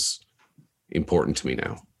show's important to me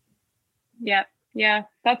now. Yeah. Yeah.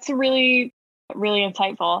 That's really, really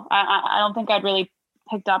insightful. I don't think I'd really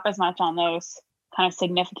picked up as much on those kind of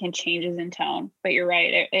significant changes in tone, but you're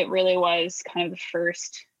right. It really was kind of the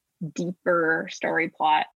first deeper story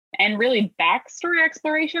plot and really backstory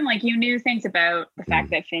exploration. Like you knew things about the fact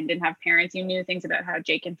that Finn didn't have parents. You knew things about how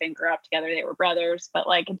Jake and Finn grew up together. They were brothers, but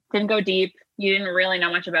like it didn't go deep. You didn't really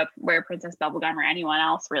know much about where Princess Bubblegum or anyone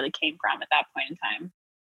else really came from at that point in time.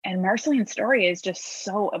 And Marceline's story is just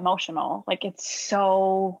so emotional. Like it's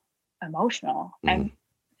so emotional. And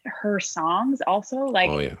her songs also, like,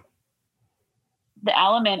 oh yeah, the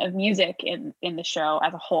element of music in the show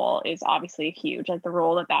as a whole is obviously huge, like the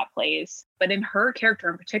role that plays. But in her character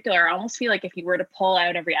in particular, I almost feel like if you were to pull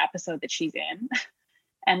out every episode that she's in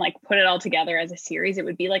and like put it all together as a series, it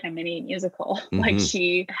would be like a mini musical. Like,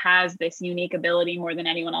 she has this unique ability more than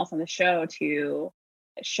anyone else on the show to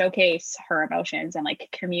showcase her emotions and like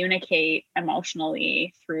communicate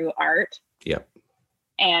emotionally through art. Yep.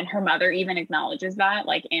 And her mother even acknowledges that,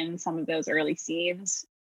 like, in some of those early scenes.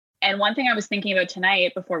 And one thing I was thinking about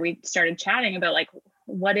tonight before we started chatting about, like,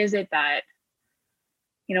 what is it that,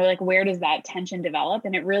 you know, like, where does that tension develop?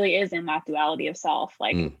 And it really is in that duality of self.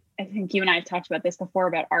 Like, I think you and I have talked about this before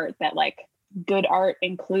about art, that like good art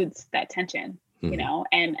includes that tension, you know,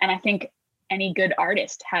 and I think any good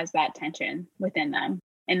artist has that tension within them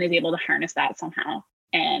and is able to harness that somehow.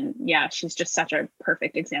 And yeah, she's just such a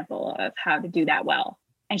perfect example of how to do that well.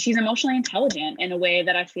 And she's emotionally intelligent in a way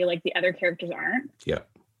that I feel like the other characters aren't. Yeah.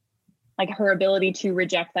 Like, her ability to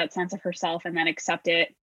reject that sense of herself and then accept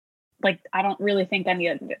it. Like, I don't really think any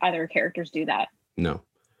of the other characters do that. No.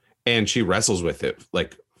 And she wrestles with it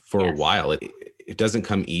like for a while. It doesn't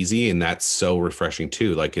come easy. And that's so refreshing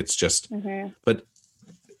too. Like, it's just, but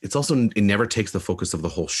it's also, it never takes the focus of the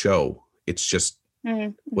whole show. It's just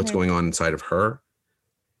what's going on inside of her.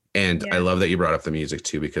 And I love that you brought up the music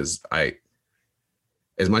too, because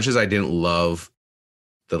as much as I didn't love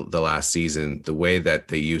the last season, the way that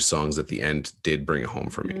they used songs at the end did bring it home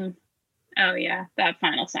for me. Oh yeah, that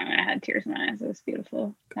final song, I had tears in my eyes. It was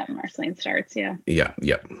beautiful. That Marceline starts, yeah. It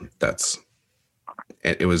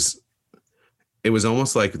was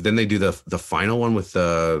almost like, then they do the final one with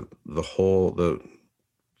the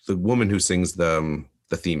woman who sings the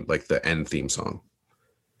theme, like the end theme song.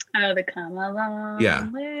 Oh, the Come Along. Yeah,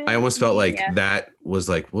 I almost felt like that was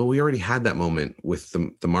like, well, we already had that moment with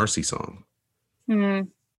the Marcy song.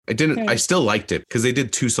 I still liked it because they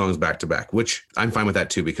did 2 songs back to back, which I'm fine with that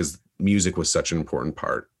too, because music was such an important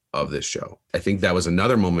part of this show. I think that was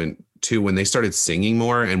another moment too, when they started singing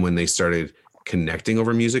more and when they started connecting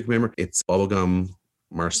over music. Remember, it's Bubblegum,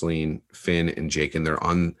 Marceline, Finn, and Jake, and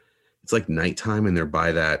it's like nighttime and they're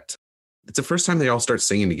by that. It's the first time they all start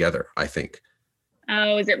singing together, I think.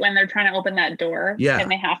 Oh, is it when they're trying to open that door? Yeah. And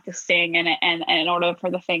they have to sing and in order for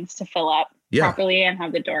the things to fill up properly and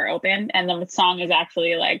have the door open. And the song is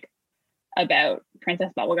actually like about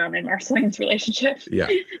Princess Bubblegum and Marceline's relationship. Yeah.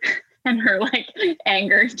 And her like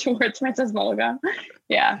anger towards Princess Bubblegum.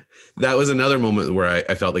 Yeah. That was another moment where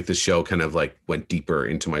I felt like the show kind of like went deeper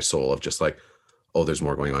into my soul of just like, oh, there's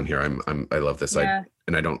more going on here. I love this.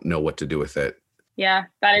 And I don't know what to do with it. Yeah.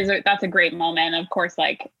 That's a great moment. Of course,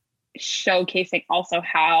 like showcasing also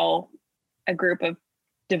how a group of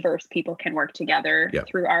diverse people can work together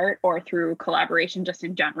through art or through collaboration just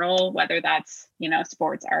in general, whether that's, you know,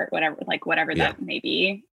 sports, art, whatever that may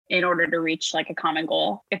be, in order to reach like a common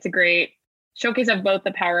goal. It's a great showcase of both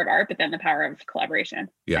the power of art, but then the power of collaboration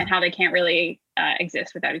and how they can't really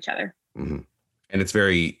exist without each other. And it's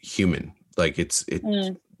very human. Like it's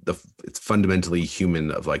fundamentally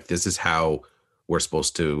human of like, this is how we're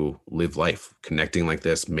supposed to live life, connecting like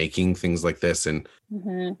this, making things like this. And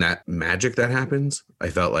that magic that happens, I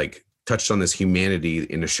felt like touched on this humanity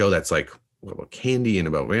in a show that's like about candy and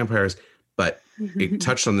about vampires, but it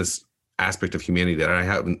touched on this aspect of humanity that I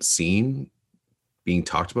haven't seen being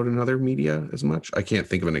talked about in other media as much. I can't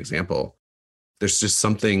think of an example. There's just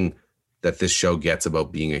something that this show gets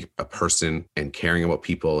about being a person and caring about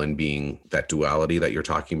people and being that duality that you're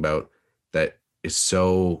talking about. That is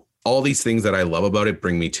so, all these things that I love about it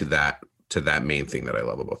bring me to that main thing that I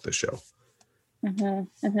love about this show.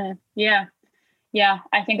 Yeah.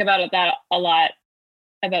 I think about that a lot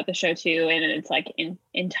about the show too. And it's like in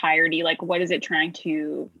entirety, like what is it trying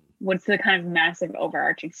to, what's the kind of massive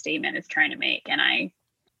overarching statement it's trying to make? And I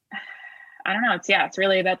don't know. It's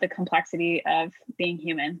really about the complexity of being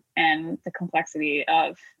human and the complexity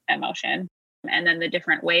of emotion, and then the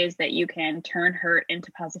different ways that you can turn hurt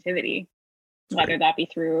into positivity, whether that be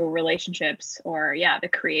through relationships or the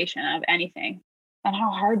creation of anything, and how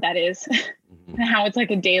hard that is and how it's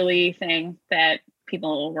like a daily thing that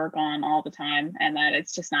people work on all the time, and that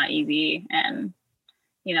it's just not easy. And,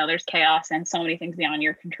 you know, there's chaos and so many things beyond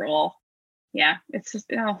your control. Yeah. It's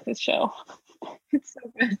just, this show, it's so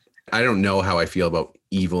good. I don't know how I feel about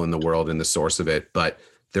evil in the world and the source of it, but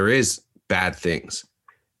there is bad things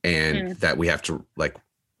and that we have to like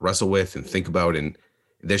wrestle with and think about. And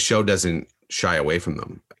this show doesn't shy away from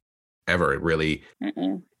them ever. It really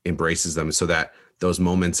embraces them so that those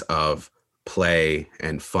moments of play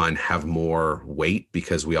and fun have more weight,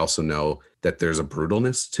 because we also know that there's a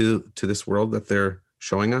brutalness to this world that they're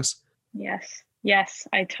showing us. Yes. Yes.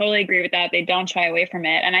 I totally agree with that. They don't shy away from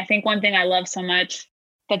it. And I think one thing I love so much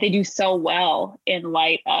that they do so well in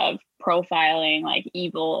light of profiling like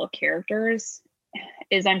evil characters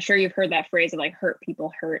is, I'm sure you've heard that phrase of like hurt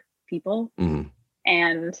people hurt people. Mm-hmm.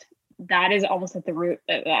 And that is almost at the root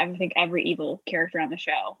of, I think, every evil character on the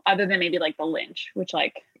show, other than maybe like the Lynch, which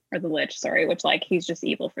like, or the Lich, sorry, which like he's just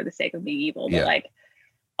evil for the sake of being evil. But like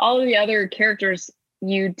all of the other characters,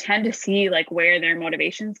 you tend to see like where their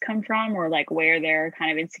motivations come from, or like where their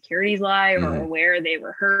kind of insecurities lie, or where they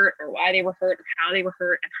were hurt, or why they were hurt, or how they were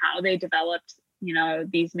hurt, and how they developed, you know,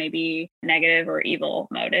 these maybe negative or evil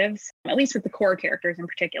motives, at least with the core characters in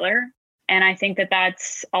particular. And I think that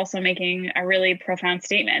that's also making a really profound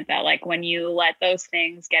statement that like when you let those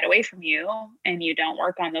things get away from you and you don't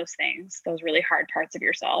work on those things, those really hard parts of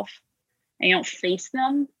yourself, and you don't face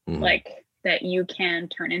them, like that you can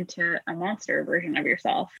turn into a monster version of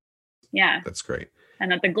yourself. Yeah. That's great.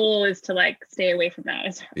 And that the goal is to like stay away from that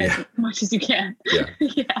as much as you can. Yeah.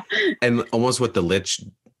 Yeah. And almost what the Lich,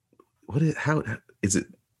 how is it?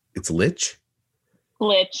 It's Lich?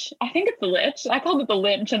 Lich. I think it's the Lich. I called it the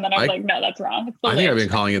Lynch, and then I was like, no, that's wrong. It's the I Lich. think I've been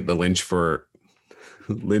calling it the Lynch for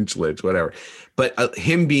Lich, whatever. But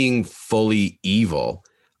him being fully evil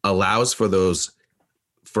allows for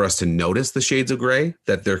us to notice the shades of gray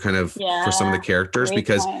that they're kind of for some of the characters,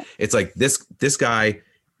 because it's like this guy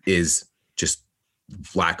is just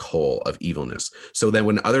black hole of evilness. So then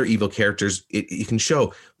when other evil characters, you can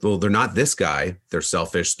show, well, they're not this guy, they're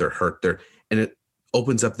selfish, they're hurt, and it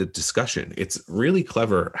opens up the discussion. It's really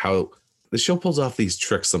clever how the show pulls off these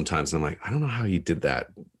tricks sometimes. And I'm like, I don't know how you did that,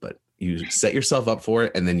 but you set yourself up for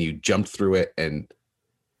it and then you jumped through it, and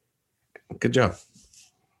good job.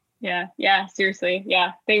 Yeah. Yeah. Seriously.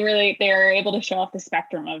 Yeah. They're able to show off the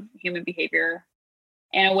spectrum of human behavior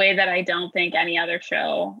in a way that I don't think any other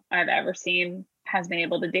show I've ever seen has been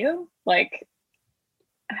able to do. Like,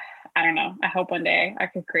 I don't know. I hope one day I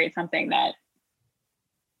could create something that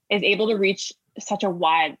is able to reach such a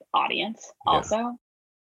wide audience also,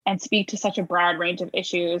 and speak to such a broad range of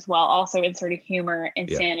issues while also inserting humor,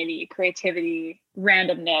 insanity, creativity,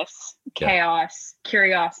 randomness, chaos,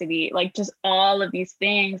 curiosity, like just all of these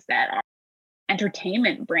things that our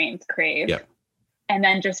entertainment brains crave. And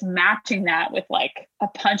then just matching that with like a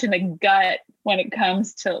punch in the gut when it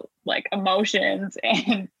comes to like emotions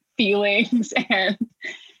and feelings and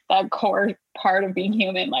that core part of being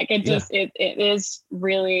human. Like it just, it is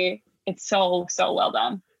really, it's so well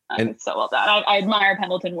done. And it's so well done. I admire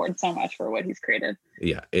Pendleton Ward so much for what he's created.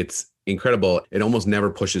 Yeah, it's incredible. It almost never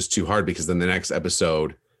pushes too hard, because then the next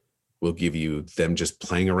episode will give you them just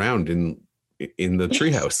playing around in the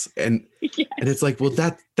treehouse. And and it's like, well,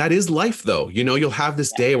 that is life though. You know, you'll have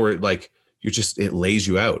this day where like it lays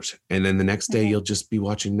you out. And then the next day you'll just be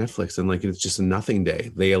watching Netflix, and like it's just a nothing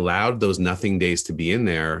day. They allowed those nothing days to be in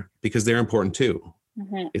there because they're important too.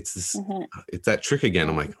 It's this it's that trick again.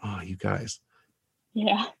 I'm like, oh, you guys.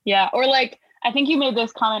 Yeah. Or like, I think you made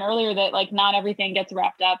this comment earlier that like not everything gets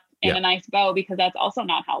wrapped up in a nice bow, because that's also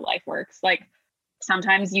not how life works. Like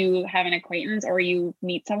sometimes you have an acquaintance or you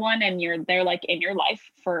meet someone and they're like in your life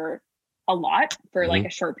for a lot, for like a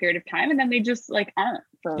short period of time, and then they just like aren't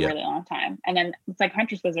for a really long time. And then it's like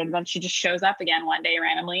Huntress Wizard, and then she just shows up again one day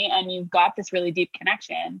randomly, and you've got this really deep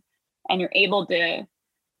connection and you're able to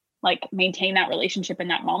like maintain that relationship in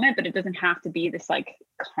that moment, but it doesn't have to be this like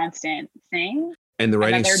constant thing. And the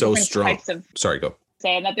writing's so strong. Sorry, go.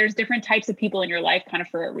 Saying that there's different types of people in your life kind of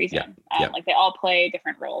for a reason. Like they all play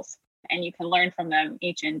different roles, and you can learn from them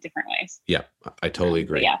each in different ways. Yeah, I totally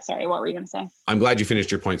agree. Yeah, sorry, what were you going to say? I'm glad you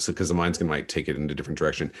finished your points, because the mine's might take it in a different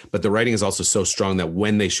direction. But the writing is also so strong that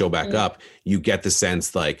when they show back up, you get the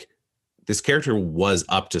sense like this character was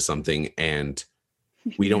up to something, and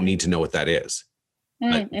we don't need to know what that is.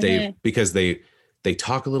 Because they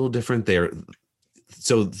talk a little different.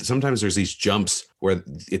 So sometimes there's these jumps where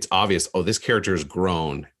it's obvious, oh, this character is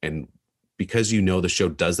grown. And because you know the show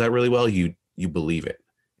does that really well, you believe it.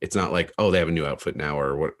 It's not like, oh, they have a new outfit now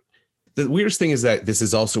or what. The weirdest thing is that this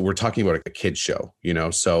is also, we're talking about a kid's show, you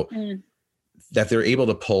know, so that they're able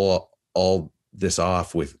to pull all this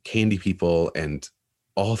off with candy people and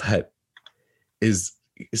all that is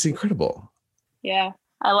incredible. Yeah,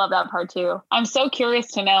 I love that part too. I'm so curious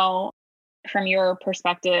to know from your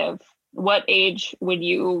perspective, what age would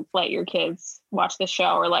you let your kids watch the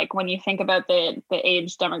show? Or like when you think about the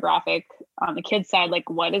age demographic on the kids side, like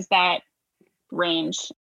what is that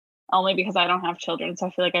range? Only because I don't have children, so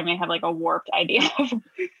I feel like I may have like a warped idea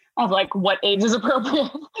of like what age is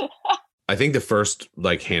appropriate. I think the first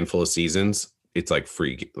like handful of seasons, it's like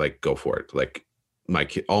free, like go for it. Like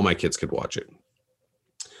all my kids could watch it.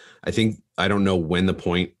 I don't know when the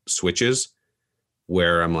point switches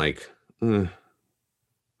where I'm like, I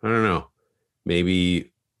don't know,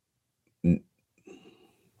 maybe,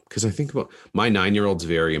 because I think about my 9-year-old's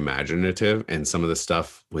very imaginative, and some of the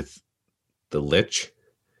stuff with the Lich,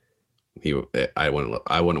 I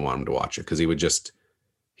wouldn't want him to watch it because he would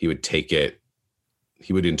take it,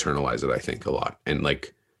 he would internalize it, I think, a lot. And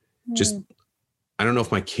like, just, I don't know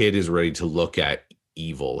if my kid is ready to look at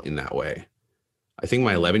evil in that way. I think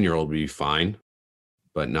my 11-year-old would be fine,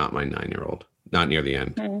 but not my 9-year-old, not near the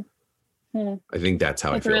end. I think that's how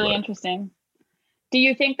I feel. It's really interesting. Do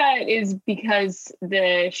you think that is because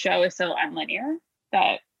the show is so unlinear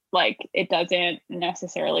that like it doesn't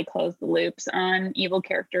necessarily close the loops on evil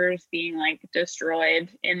characters being like destroyed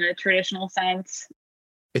in the traditional sense?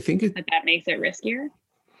 I think that makes it riskier.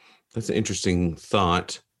 That's an interesting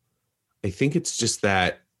thought. I think it's just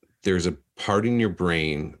that there's a part in your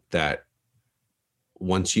brain that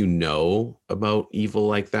once you know about evil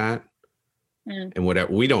like that, and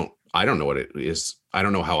whatever, I don't know what it is. I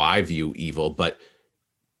don't know how I view evil, but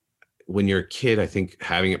when you're a kid, I think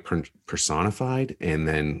having it personified and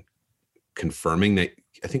then confirming that,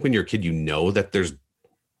 I think when you're a kid, you know that there's,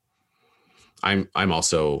 I'm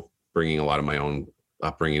also bringing a lot of my own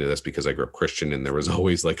upbringing to this because I grew up Christian and there was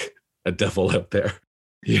always like a devil out there,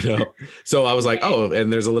 you know? So I was like, oh,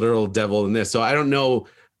 and there's a literal devil in this. So I don't know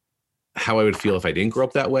how I would feel if I didn't grow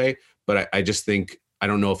up that way, but I just think, I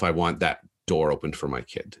don't know if I want that door opened for my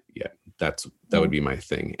kid yet. That would be my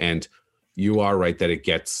thing. And you are right that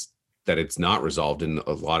it's not resolved, and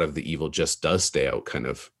a lot of the evil just does stay out kind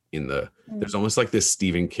of in the, there's almost like this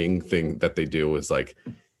Stephen King thing that they do is like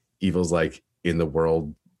evil's like in the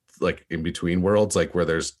world, like in between worlds, like where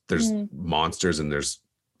there's monsters and there's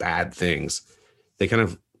bad things. They kind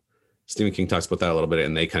of, Stephen King talks about that a little bit,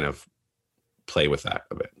 and they kind of play with that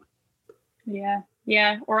a bit. Yeah.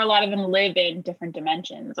 Or a lot of them live in different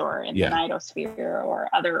dimensions or in the nightosphere or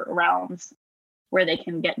other realms where they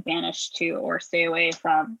can get banished to or stay away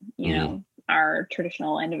from, you know, our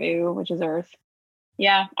traditional end of view, which is Earth.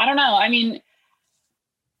 Yeah, I don't know. I mean,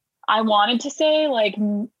 I wanted to say like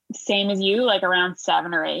same as you, like around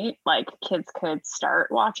 7 or 8, like kids could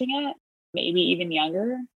start watching it, maybe even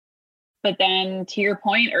younger. But then to your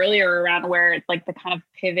point earlier around where it's like the kind of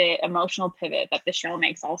emotional pivot that the show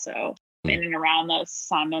makes also in and around those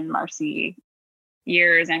Simon Marcy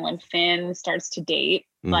years, and when Finn starts to date,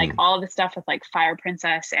 like all of the stuff with like Fire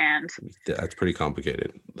Princess, and that's pretty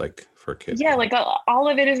complicated, like for kids. Yeah, like all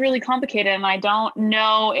of it is really complicated, and I don't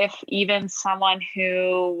know if even someone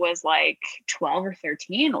who was like 12 or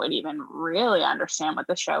 13 would even really understand what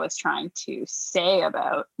the show is trying to say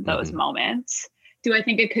about those moments. Do I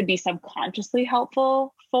think it could be subconsciously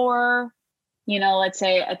helpful for, you know, let's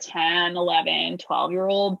say a 10, 11,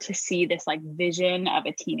 12-year-old to see this like vision of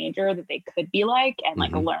a teenager that they could be like, and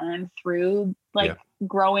like learn through like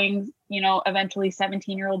growing, you know, eventually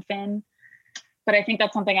 17-year-old Finn. But I think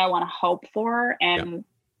that's something I want to hope for, and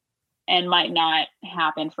might not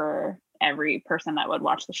happen for every person that would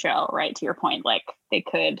watch the show, right? To your point, like they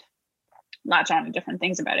could latch on to different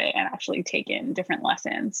things about it and actually take in different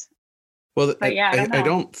lessons. Well, I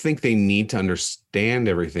don't think they need to understand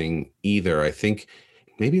everything either. I think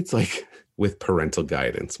maybe it's like with parental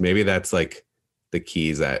guidance. Maybe that's like the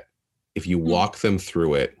keys, that if you walk them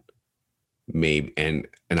through it, maybe and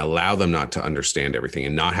allow them not to understand everything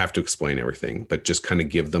and not have to explain everything, but just kind of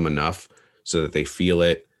give them enough so that they feel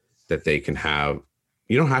it, that they can have,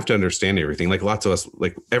 you don't have to understand everything. Like lots of us,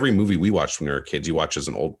 like every movie we watched when we were kids, you watch as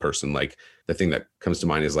an old person. Like the thing that comes to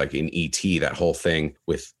mind is like in E.T., that whole thing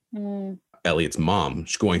with Elliot's mom,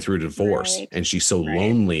 she's going through a divorce and she's so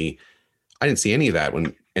lonely. I didn't see any of that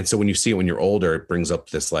and so when you see it when you're older, it brings up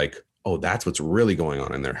this like, oh, that's what's really going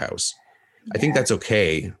on in their house. I think that's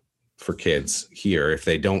okay for kids here if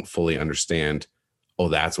they don't fully understand, oh,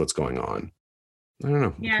 that's what's going on. I don't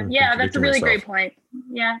know. Yeah, that's a really great point.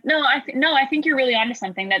 Yeah, I think you're really onto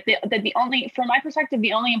something. That the only, from my perspective,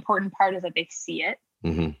 the only important part is that they see it.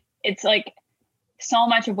 It's like so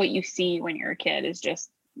much of what you see when you're a kid is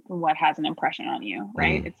just what has an impression on you,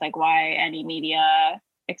 right? It's like why any media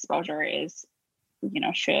exposure is, you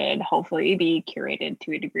know, should hopefully be curated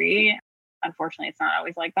to a degree. Unfortunately, it's not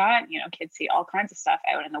always like that. You know, kids see all kinds of stuff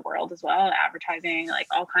out in the world as well, advertising, like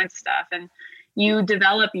all kinds of stuff. And you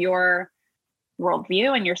develop your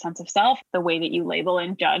worldview and your sense of self, the way that you label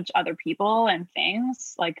and judge other people and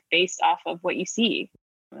things, like based off of what you see.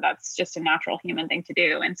 That's just a natural human thing to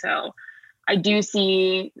do. And so I do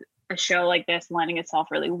see a show like this lending itself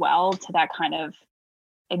really well to that kind of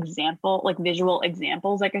example, like visual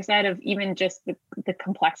examples, like I said, of even just the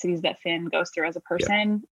complexities that Finn goes through as a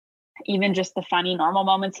person. even just the funny normal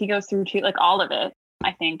moments he goes through too, like all of it,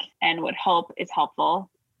 I think, and would help is helpful.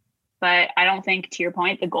 But I don't think, to your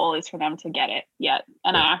point, the goal is for them to get it yet.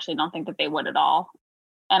 And I actually don't think that they would at all.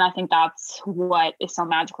 And I think that's what is so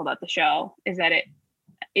magical about the show, is that it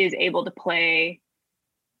is able to play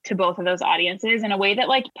to both of those audiences in a way that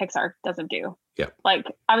like Pixar doesn't do. Yeah. Like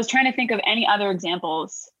I was trying to think of any other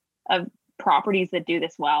examples of properties that do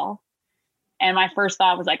this well. And my first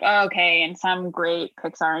thought was like, oh, okay, in some great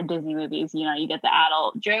Pixar and Disney movies, you know, you get the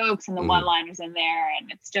adult jokes and the one-liners in there,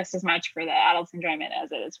 and it's just as much for the adults' enjoyment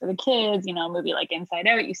as it is for the kids. You know, a movie like Inside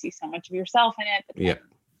Out, you see so much of yourself in it.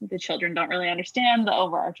 But the children don't really understand the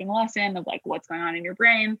overarching lesson of like what's going on in your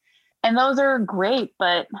brain. And those are great,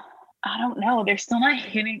 but I don't know. They're still not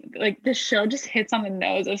hitting, like the show just hits on the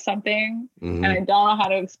nose of something, and I don't know how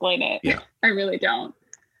to explain it. Yeah. I really don't.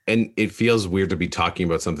 And it feels weird to be talking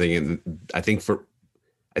about something. And I think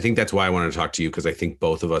that's why I wanted to talk to you, because I think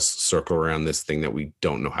both of us circle around this thing that we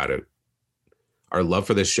don't know how to. Our love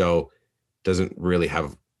for this show doesn't really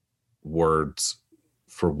have words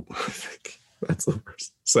for. That's the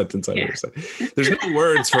worst sentence I've ever said. There's no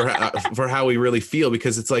words for how we really feel,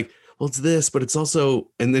 because it's like, well, it's this, but it's also,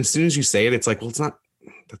 and then as soon as you say it, it's like, well, it's not,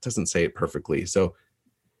 that doesn't say it perfectly. So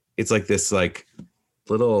it's like this like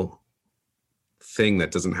little thing that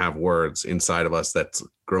doesn't have words inside of us that's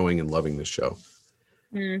growing and loving this show.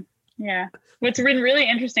 Yeah. What's been really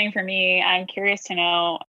interesting for me, I'm curious to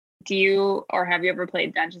know, do you or have you ever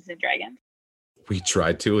played Dungeons and Dragons? We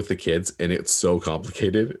tried to with the kids, and it's so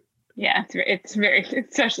complicated. Yeah, it's very,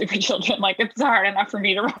 especially for children. Like it's hard enough for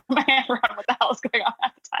me to wrap my head around what the hell is going on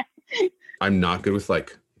at the time. I'm not good with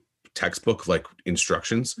like textbook like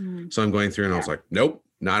instructions, so I'm going through and I was like, nope,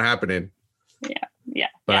 not happening. Yeah.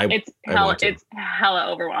 But it's hella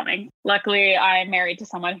overwhelming. Luckily, I'm married to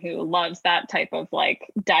someone who loves that type of like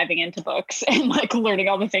diving into books and like learning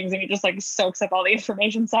all the things, and he just like soaks up all the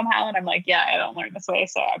information somehow. And I'm like, yeah, I don't learn this way,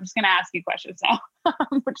 so I'm just gonna ask you questions now,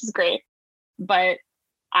 which is great. But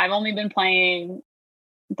I've only been playing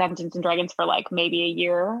Dungeons and Dragons for like maybe a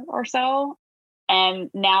year or so. And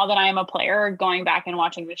now that I am a player, going back and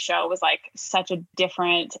watching the show was like such a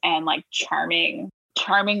different and like charming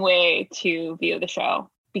way to view the show,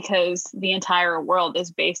 because the entire world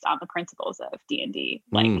is based on the principles of D&D.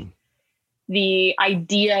 Like the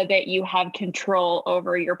idea that you have control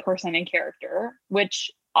over your person and character,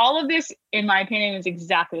 which all of this, in my opinion, is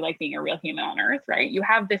exactly like being a real human on Earth, right? You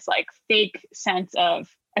have this like fake sense of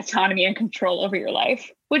autonomy and control over your life,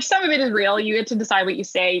 which some of it is real. You get to decide what you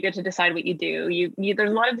say, you get to decide what you do. There's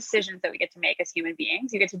a lot of decisions that we get to make as human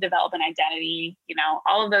beings. You get to develop an identity, you know,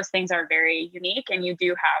 all of those things are very unique, and you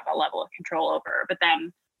do have a level of control over. But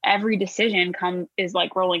then every decision is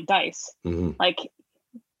like rolling dice. Like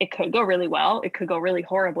it could go really well, it could go really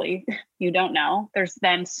horribly. You don't know. There's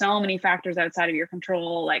then so many factors outside of your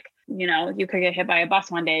control. Like, you know, you could get hit by a bus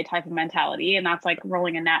one day type of mentality, and that's like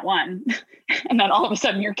rolling a nat one. And then all of a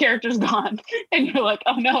sudden your character's gone and you're like,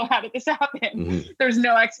 oh no, how did this happen? There's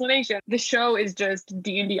no explanation. The show is just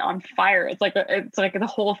D&D on fire. It's like the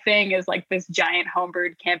whole thing is like this giant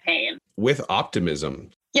homebrewed campaign. With optimism.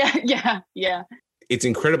 Yeah. It's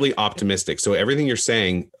incredibly optimistic. So everything you're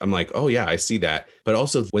saying, I'm like, oh yeah, I see that. But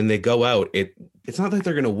also when they go out, it's not that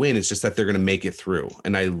they're going to win. It's just that they're going to make it through.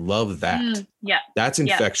 And I love that. That's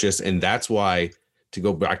infectious. And that's why, to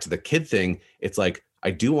go back to the kid thing, it's like,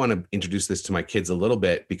 I do want to introduce this to my kids a little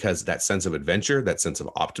bit, because that sense of adventure, that sense of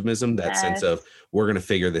optimism, that sense of we're going to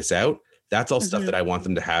figure this out. That's all stuff that I want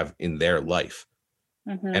them to have in their life.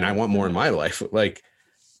 And I want more in my life. Like,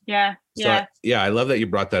 I love that you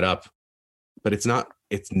brought that up. But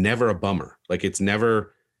it's never a bummer. Like it's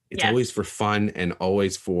always for fun and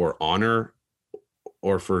always for honor,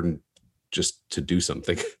 or for just to do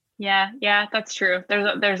something. Yeah, that's true.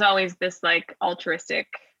 There's always this like altruistic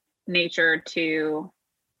nature to,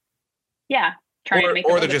 trying to make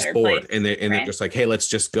or they're just bored and they're just like, hey, let's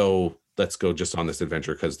go just on this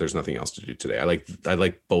adventure because there's nothing else to do today. I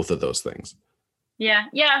like both of those things. Yeah,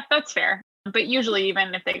 that's fair. But usually,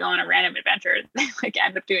 even if they go on a random adventure, they like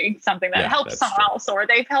end up doing something that helps someone else, or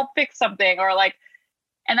they've helped fix something, or like,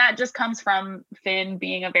 and that just comes from Finn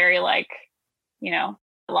being a very like, you know,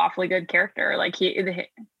 lawfully good character. Like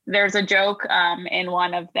there's a joke in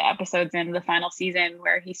one of the episodes in the final season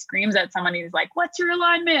where he screams at someone. He's like, "What's your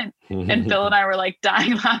alignment?" And Phil and I were like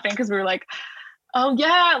dying laughing, because we were like, "Oh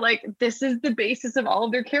yeah, like this is the basis of all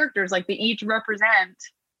of their characters. Like they each represent."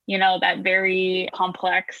 You know, that very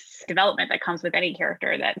complex development that comes with any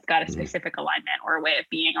character that's got a specific alignment or a way of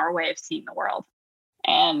being or a way of seeing the world.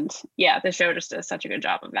 And the show just does such a good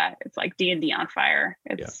job of that. It's like D&D on fire.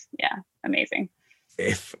 It's amazing.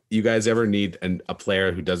 if you guys ever need a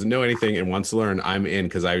player who doesn't know anything and wants to learn, I'm in,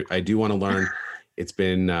 because I do want to learn. It's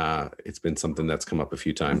been something that's come up a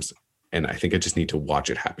few times, and I think I just need to watch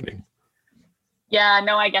it happening. Yeah,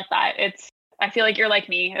 no, I get that. I feel like you're like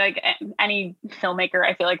me. Like any filmmaker,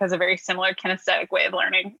 I feel like has a very similar kinesthetic way of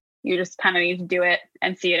learning. You just kind of need to do it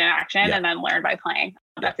and see it in action and then learn by playing.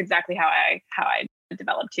 That's exactly how I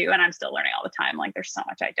developed too. And I'm still learning all the time. Like there's so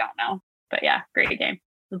much I don't know. But yeah, great game.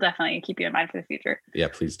 We'll definitely keep you in mind for the future. Yeah,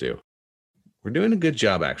 please do. We're doing a good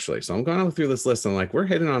job, actually. So I'm going through this list and like, we're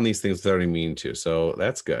hitting on these things without even meaning to. So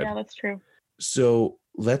that's good. Yeah, that's true. So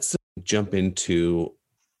let's jump into.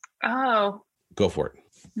 Oh. Go for it.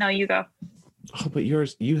 No, you go. Oh, but you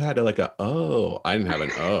had I didn't have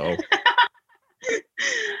an oh.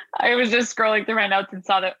 I was just scrolling through my notes and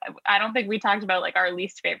saw that I don't think we talked about like our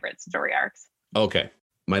least favorite story arcs. Okay.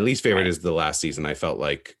 My least favorite is the last season. I felt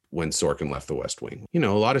like when Sorkin left the West Wing. You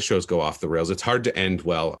know, a lot of shows go off the rails. It's hard to end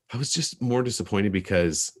well. I was just more disappointed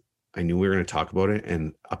because I knew we were going to talk about it.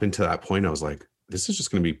 And up until that point, I was like, this is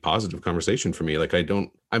just going to be positive conversation for me. Like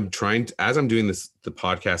I'm trying to, as I'm doing the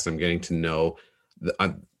podcast, I'm getting to know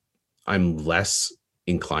I'm less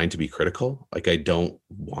inclined to be critical. Like I don't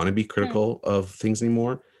want to be critical of things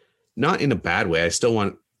anymore. Not in a bad way. I still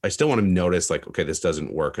want to notice like, okay, this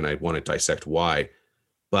doesn't work. And I want to dissect why.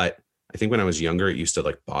 But I think when I was younger, it used to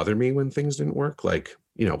like bother me when things didn't work. Like,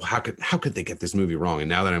 you know, how could they get this movie wrong? And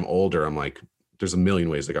now that I'm older, I'm like, there's a million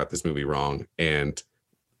ways they got this movie wrong. And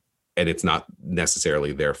it's not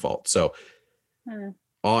necessarily their fault. So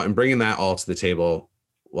I'm bringing that all to the table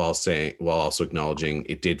while also acknowledging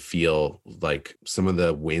it did feel like some of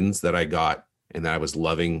the wins that I got and that I was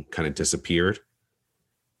loving kind of disappeared.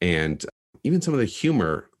 And even some of the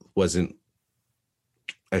humor wasn't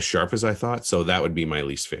as sharp as I thought. So that would be my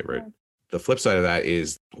least favorite. The flip side of that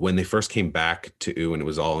is when they first came back to Ooo and it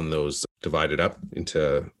was all in those divided up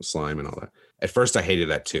into slime and all that. At first I hated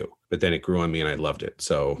that too, but then it grew on me and I loved it.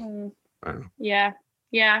 So I don't know. Yeah.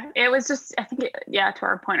 It was just, I think, to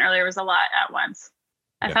our point earlier, it was a lot at once.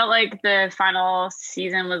 I felt like the final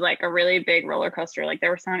season was like a really big roller coaster. Like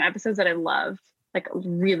there were some episodes that I loved, like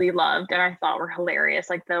really loved, and I thought were hilarious.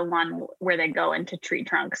 Like the one where they go into Tree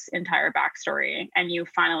Trunk's entire backstory and you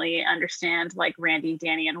finally understand like Randy,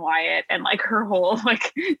 Danny, and Wyatt and like her whole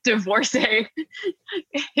like divorcee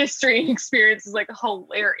history and experience is like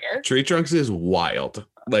hilarious. Tree Trunks is wild.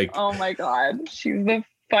 Like, oh my God. She's the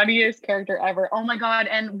funniest character ever. Oh my God.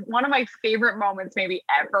 And one of my favorite moments maybe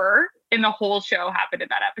ever in the whole show happened in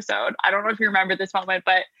that episode. I don't know if you remember this moment,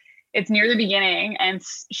 but it's near the beginning and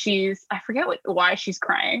I forget why she's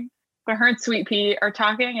crying, but her and Sweet Pea are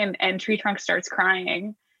talking and Tree Trunks starts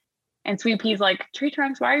crying. And Sweet Pea's like, Tree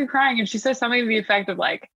Trunks, why are you crying? And she says something to the effect of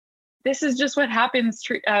like, this is just what happens,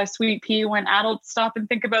 Sweet Pea, when adults stop and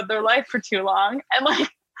think about their life for too long. And like,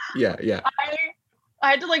 yeah.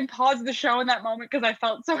 I had to like pause the show in that moment because I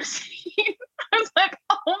felt so seen. I was like,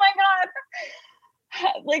 oh my God.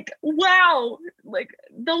 Like, wow. Like,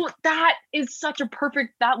 though that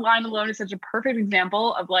line alone is such a perfect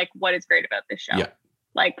example of like what is great about this show. Yeah.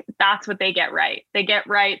 Like, that's what they get right. They get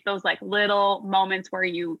right those like little moments where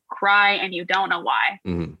you cry and you don't know why.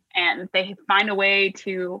 Mm-hmm. And they find a way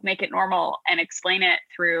to make it normal and explain it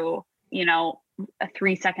through, you know, a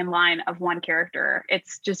 3-second line of one character.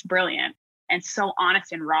 It's just brilliant. And so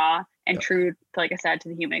honest and raw and true, to, like I said, to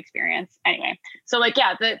the human experience. Anyway, so like,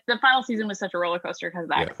 yeah, the final season was such a roller coaster because of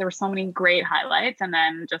that. Because there were so many great highlights and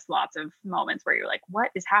then just lots of moments where you're like,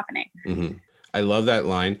 what is happening? Mm-hmm. I love that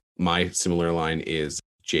line. My similar line is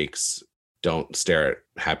Jake's, don't stare at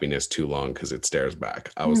happiness too long because it stares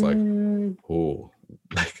back. I was like, oh,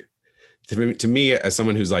 like to me, as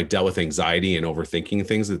someone who's like dealt with anxiety and overthinking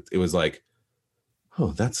things, it was like,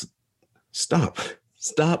 oh, that's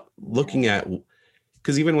Stop looking at,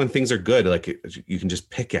 because even when things are good, like you can just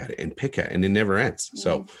pick at it and it never ends.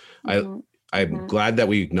 So I'm glad that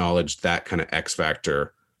we acknowledged that kind of X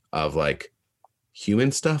factor of like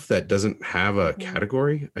human stuff that doesn't have a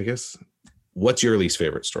category, I guess. What's your least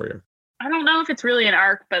favorite story arc? I don't know if it's really an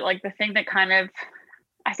arc, but like the thing that kind of,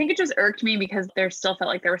 I think it just irked me because there still felt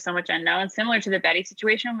like there was so much unknown. Similar to the Betty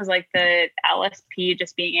situation was like the LSP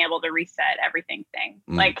just being able to reset everything thing.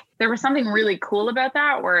 Like there was something really cool about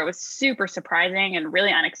that where it was super surprising and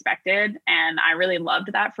really unexpected. And I really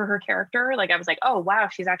loved that for her character. Like I was like, oh, wow,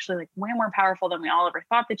 she's actually like way more powerful than we all ever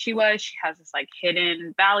thought that she was. She has this like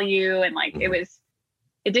hidden value. And like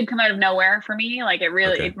it did come out of nowhere for me. Like it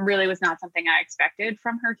really was not something I expected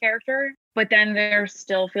from her character. But then there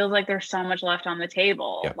still feels like there's so much left on the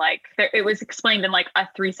table. Yeah. Like it was explained in like a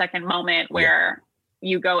 3-second moment where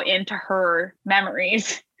you go into her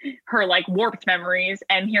memories her like warped memories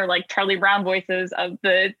and hear like Charlie Brown voices of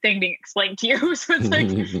the thing being explained to you. So it's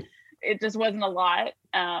like, it just wasn't a lot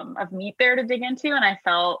of meat there to dig into. And I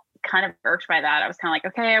felt kind of irked by that. I was kind of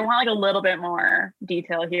like, okay, I want like a little bit more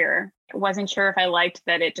detail here. I wasn't sure if I liked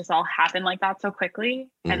that it just all happened like that so quickly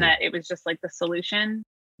and that it was just like the solution.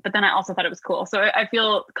 But then I also thought it was cool. So I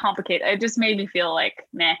feel complicated. It just made me feel like,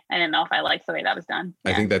 meh, I didn't know if I liked the way that was done.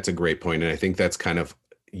 I think that's a great point. And I think that's kind of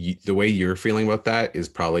the way you're feeling about that is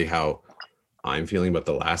probably how I'm feeling about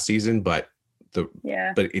the last season. But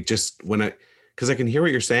it just, because I can hear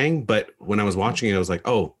what you're saying, but when I was watching it, I was like,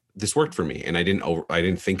 oh, this worked for me. And I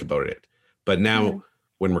didn't think about it. But now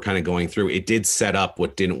when we're kind of going through, it did set up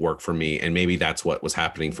what didn't work for me. And maybe that's what was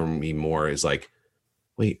happening for me more is like,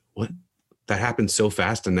 wait, what? That happened so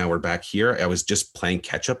fast and now we're back here. I was just playing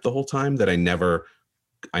catch up the whole time that I never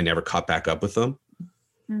caught back up with them.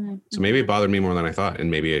 So maybe it bothered me more than I thought.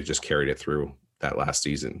 And maybe I just carried it through that last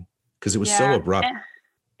season because it was so abrupt.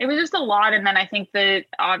 It was just a lot. And then I think that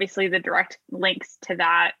obviously the direct links to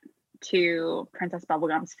that, to Princess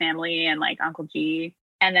Bubblegum's family and like Uncle G,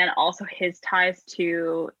 and then also his ties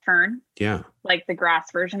to Fern. Yeah. Like the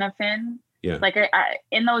grass version of Finn. Yeah. Like I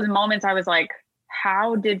in those moments, I was like,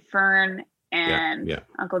 how did Fern and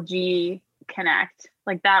Uncle G connect?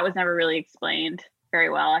 Like that was never really explained very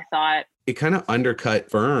well, I thought. It kind of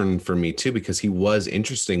undercut Fern for me too, because he was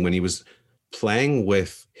interesting when he was playing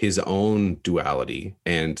with his own duality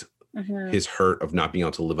and his hurt of not being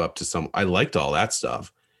able to live up to I liked all that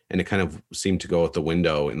stuff. And it kind of seemed to go out the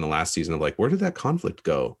window in the last season of like, where did that conflict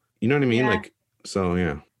go? You know what I mean? Yeah. Like, so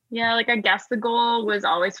yeah. Yeah, like I guess the goal was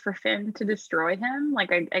always for Finn to destroy him.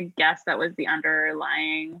 Like I guess that was the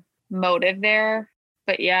underlying motive there.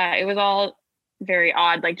 But yeah, it was all very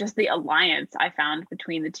odd. Like just the alliance I found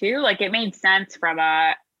between the two. Like it made sense from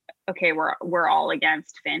okay, we're all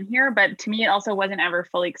against Finn here. But to me, it also wasn't ever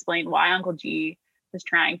fully explained why Uncle G was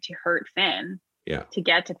trying to hurt Finn to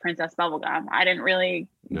get to Princess Bubblegum. I didn't really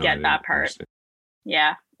get that part. Understand.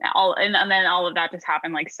 Yeah. And then all of that just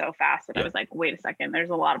happened like so fast that I was like, wait a second, there's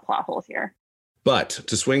a lot of plot holes here. But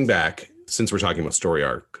to swing back, since we're talking about story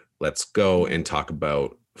arc, let's go and talk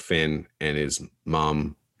about Finn and his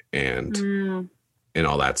mom and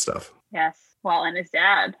all that stuff. Yes. Well, and his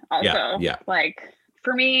dad also. Yeah. Like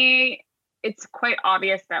for me, it's quite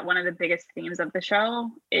obvious that one of the biggest themes of the show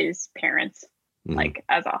is parents, like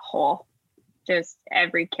as a whole. Just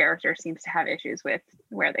every character seems to have issues with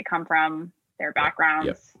where they come from, their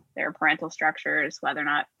backgrounds, their parental structures, whether or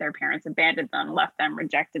not their parents abandoned them, left them,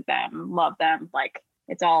 rejected them, loved them. Like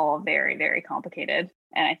it's all very, very complicated.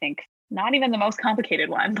 And I think not even the most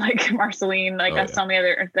complicated one, like Marceline, like so many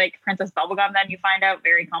other, like Princess Bubblegum, then you find out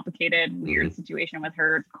very complicated, weird situation with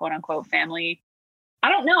her quote unquote family.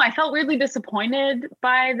 I don't know. I felt weirdly disappointed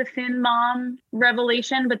by the Finn mom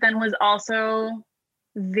revelation, but then was also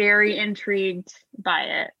very intrigued by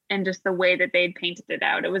it and just the way that they'd painted it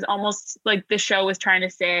out. It was almost like the show was trying to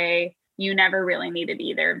say, you never really needed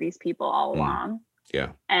either of these people all along. Yeah.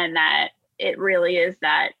 And that it really is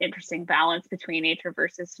that interesting balance between nature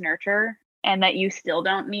versus nurture, and that you still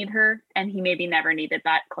don't need her. And he maybe never needed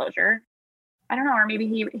that closure. I don't know, or maybe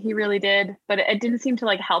he really did, but it didn't seem to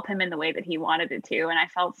like help him in the way that he wanted it to. And I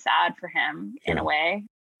felt sad for him in a way.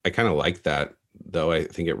 I kind of like that though. I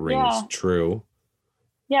think it rings true.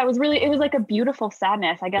 Yeah, it was like a beautiful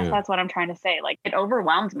sadness. I guess that's what I'm trying to say. Like it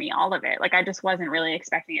overwhelmed me, all of it. Like I just wasn't really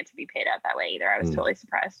expecting it to be paid out that way either. I was totally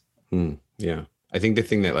surprised. Yeah. I think the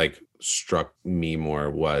thing that like struck me more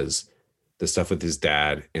was the stuff with his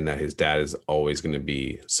dad, and that his dad is always going to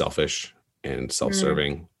be selfish and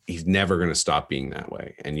self-serving. He's never going to stop being that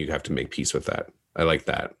way. And you have to make peace with that. I like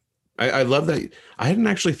that. I love that. I hadn't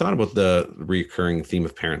actually thought about the recurring theme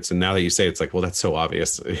of parents. And now that you say it's like, well, that's so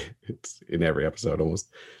obvious. It's in every episode almost.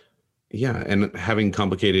 Yeah. And having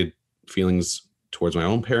complicated feelings towards my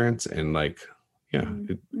own parents. And like,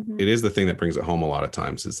 it is the thing that brings it home a lot of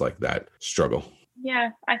times, is like that struggle.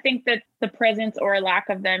 Yeah. I think that the presence or lack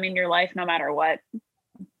of them in your life, no matter what,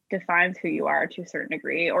 defines who you are to a certain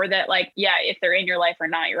degree. Or that like, if they're in your life or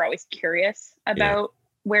not, you're always curious about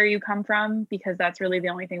where you come from, because that's really the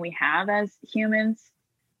only thing we have as humans.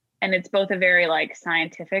 And it's both a very like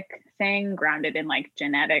scientific thing grounded in like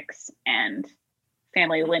genetics and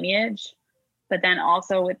family lineage, but then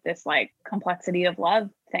also with this like complexity of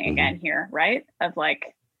love thing again here, right? Of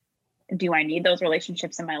like, do I need those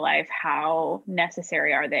relationships in my life? How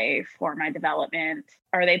necessary are they for my development?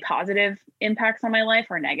 Are they positive impacts on my life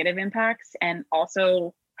or negative impacts? And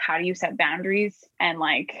also, how do you set boundaries and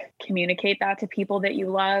like communicate that to people that you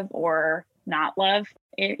love or not love,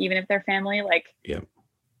 even if they're family? Like,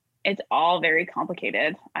 it's all very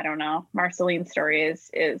complicated. I don't know. Marceline's story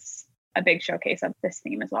is a big showcase of this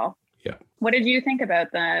theme as well. Yeah. What did you think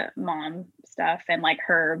about the mom stuff and like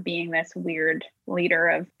her being this weird leader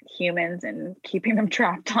of humans and keeping them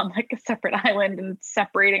trapped on like a separate island and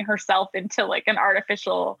separating herself into like an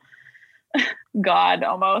artificial god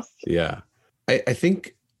almost? Yeah. I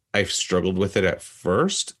think I've struggled with it at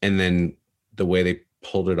first, and then the way they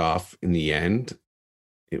pulled it off in the end,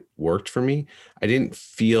 it worked for me. I didn't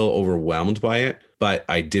feel overwhelmed by it, but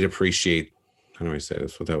I did appreciate, how do I say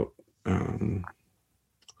this without, I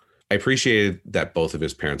appreciated that both of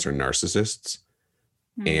his parents are narcissists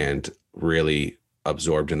and really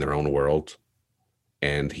absorbed in their own world,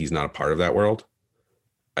 and he's not a part of that world.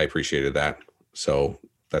 I appreciated that. So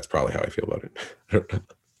that's probably how I feel about it.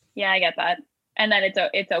 Yeah, I get that. And then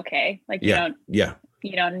it's okay. Like you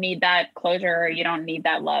don't need that closure, or you don't need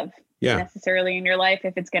that love necessarily in your life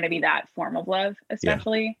if it's going to be that form of love,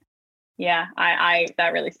 especially. Yeah, I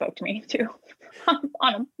that really spoke to me too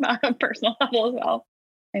on a personal level as well.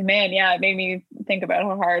 And man, yeah, it made me think about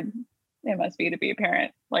how hard it must be to be a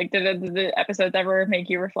parent. Like, did the episodes ever make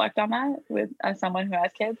you reflect on that with as someone who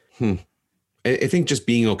has kids? I think just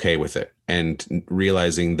being okay with it and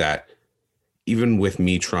realizing that even with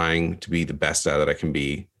me trying to be the best that I can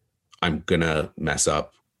be, I'm gonna mess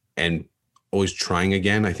up, and always trying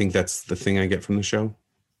again. I think that's the thing I get from the show.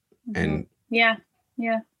 Mm-hmm. And yeah.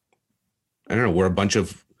 I don't know, we're a bunch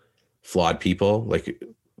of flawed people. Like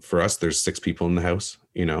for us, there's 6 people in the house,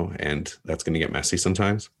 and that's going to get messy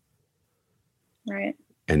sometimes. Right.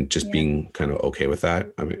 And just being kind of okay with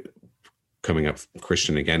that. I mean, coming up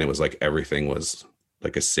Christian again, it was like everything was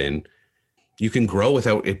like a sin. You can grow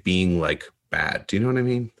without it being like bad. Do you know what I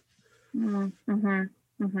mean?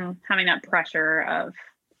 Having that pressure of.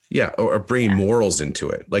 Yeah. Or bringing morals into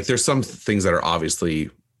it. Like there's some things that are obviously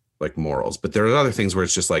like morals, but there are other things where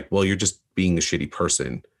it's just like, well, you're just being a shitty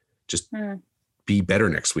person. Just be better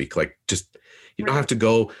next week. Like just, you don't have to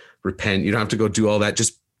go repent. You don't have to go do all that.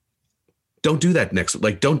 Just don't do that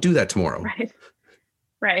don't do that tomorrow.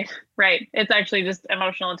 Right. It's actually just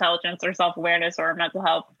emotional intelligence or self-awareness or mental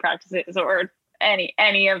health practices or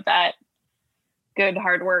any of that good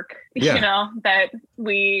hard work, that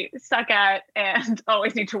we suck at and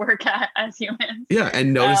always need to work at as humans. Yeah.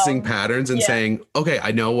 And noticing patterns and saying, okay,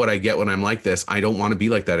 I know what I get when I'm like this. I don't want to be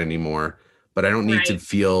like that anymore, but I don't need to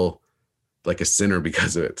feel like a sinner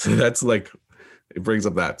because of it. So that's like, it brings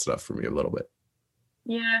up that stuff for me a little bit.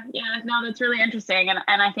 Yeah. No, that's really interesting.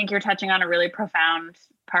 And I think you're touching on a really profound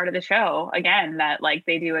part of the show again, that like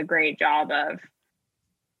they do a great job of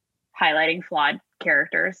highlighting flawed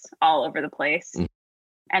characters all over the place,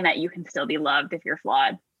 and that you can still be loved if you're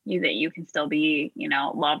flawed. That you can still be,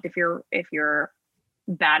 loved if you're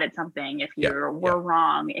bad at something, if you're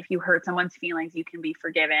wrong, if you hurt someone's feelings, you can be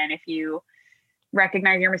forgiven. If you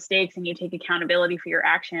recognize your mistakes and you take accountability for your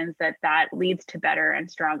actions, that leads to better and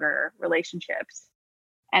stronger relationships.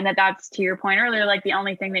 And that's, to your point earlier, like the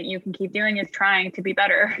only thing that you can keep doing is trying to be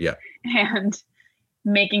better. Yeah. And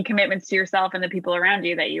making commitments to yourself and the people around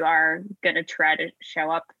you that you are going to try to show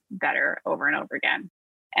up better over and over again.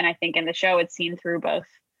 And I think in the show, it's seen through both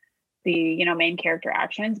the, main character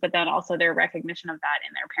actions, but then also their recognition of that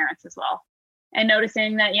in their parents as well. And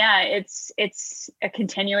noticing that, it's a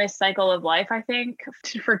continuous cycle of life, I think,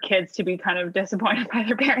 for kids to be kind of disappointed by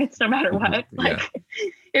their parents, no matter what.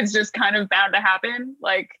 It's just kind of bound to happen.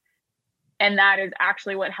 And that is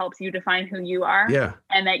actually what helps you define who you are. Yeah.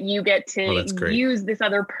 And that you get to use this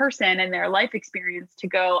other person and their life experience to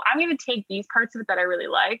go, I'm going to take these parts of it that I really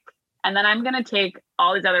like. And then I'm going to take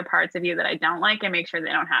all these other parts of you that I don't like and make sure they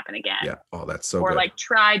don't happen again. Yeah. Oh, that's so good. Or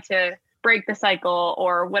try to break the cycle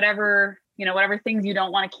or whatever things you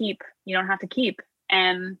don't want to keep, you don't have to keep.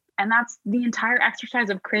 And that's the entire exercise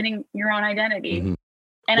of creating your own identity. Mm-hmm.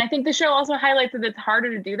 And I think the show also highlights that it's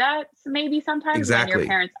harder to do that maybe sometimes when your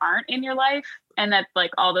parents aren't in your life, and that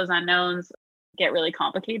like all those unknowns get really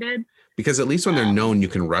complicated. Because at least when they're known, you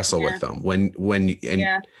can wrestle with them.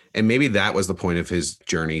 And maybe that was the point of his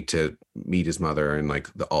journey to meet his mother and like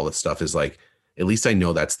all this stuff is like, at least I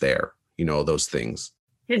know that's there, those things.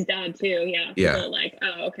 His dad too. Yeah. So like,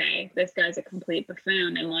 oh, okay, this guy's a complete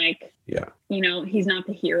buffoon. And like, he's not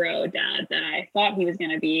the hero dad that I thought he was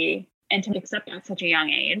going to be. And to accept at such a young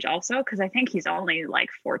age also, because I think he's only like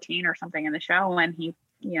 14 or something in the show when he,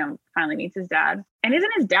 finally meets his dad. And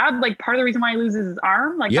isn't his dad like part of the reason why he loses his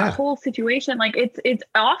arm? Like that whole situation, like it's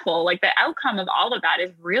awful. Like the outcome of all of that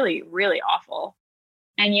is really, really awful.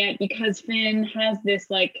 And yet because Finn has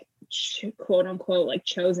this like quote unquote like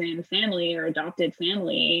chosen family or adopted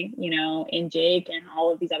family, in Jake and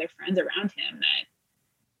all of these other friends around him, that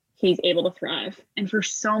he's able to thrive. And for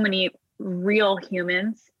so many real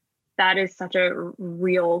humans, that is such a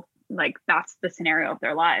real, like, that's the scenario of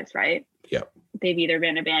their lives, right? Yeah. They've either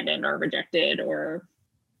been abandoned or rejected or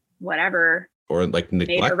whatever. Or like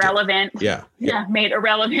neglected. Made irrelevant. Yeah. Yeah. Made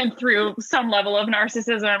irrelevant through some level of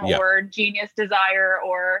narcissism or genius desire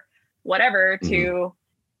or whatever to,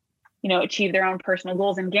 you know, achieve their own personal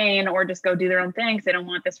goals and gain, or just go do their own things. They don't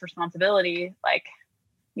want this responsibility. Like,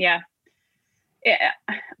 yeah.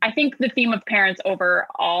 I think the theme of parents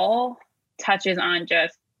overall touches on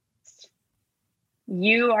just,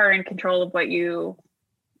 you are in control of what you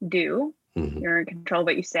do. You're in control of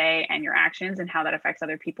what you say and your actions and how that affects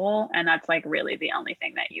other people. And that's like really the only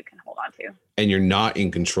thing that you can hold on to. And you're not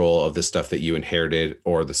in control of the stuff that you inherited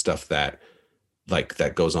or the stuff that like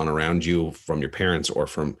that goes on around you from your parents or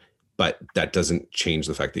from, but that doesn't change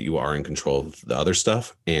the fact that you are in control of the other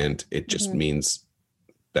stuff. And it just means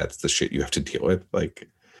that's the shit you have to deal with. Like,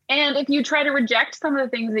 and if you try to reject some of the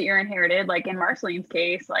things that you're inherited, like in Marceline's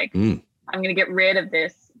case, like I'm going to get rid of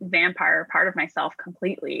this vampire part of myself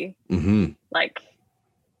completely. Like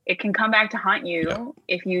it can come back to haunt you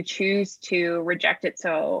if you choose to reject it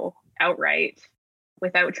so outright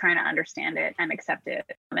without trying to understand it and accept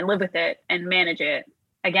it and live with it and manage it.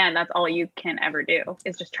 Again, that's all you can ever do,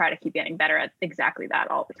 is just try to keep getting better at exactly that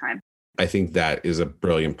all the time. I think that is a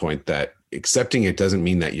brilliant point, that accepting it doesn't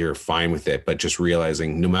mean that you're fine with it, but just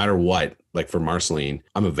realizing no matter what, like for Marceline,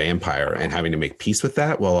 I'm a vampire, and having to make peace with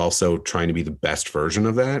that while also trying to be the best version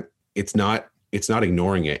of that. It's not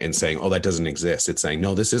ignoring it and saying, oh, that doesn't exist. It's saying,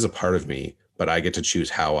 no, this is a part of me, but I get to choose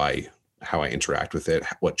how I interact with it,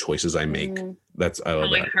 what choices I make. I love that.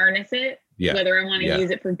 I harness it, whether I want to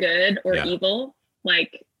use it for good or evil.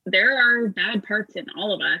 Like there are bad parts in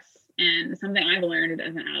all of us. And something I've learned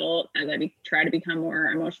as an adult, as I try to become more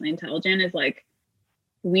emotionally intelligent, is like,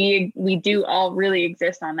 we do all really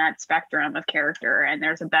exist on that spectrum of character. And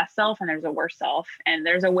there's a best self and there's a worst self. And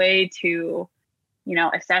there's a way to, you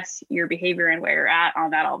know, assess your behavior and where you're at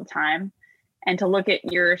on that all the time. And to look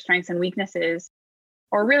at your strengths and weaknesses,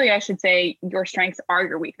 or really, I should say, your strengths are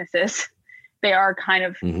your weaknesses. They are kind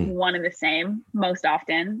of one and the same most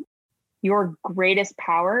often. Your greatest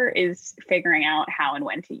power is figuring out how and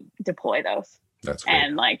when to deploy those. That's great.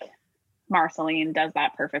 And like Marceline does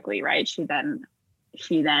that perfectly, right? She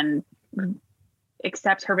then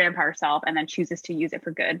accepts her vampire self and then chooses to use it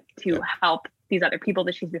for good, to help these other people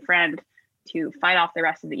that she's befriended, to fight off the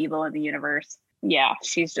rest of the evil in the universe. Yeah,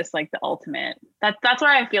 she's just like the ultimate. That's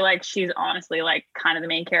why I feel like she's honestly like kind of the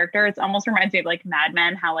main character. It almost reminds me of like Mad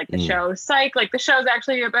Men, how like the show Psych, like the show's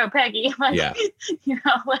actually about Peggy. Like, you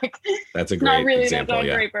know, like that's a great not really example. Dawn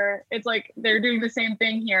Draper. It's like they're doing the same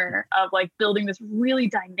thing here of like building this really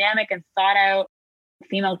dynamic and thought out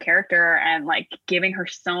female character and like giving her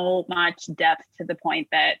so much depth to the point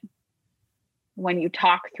that when you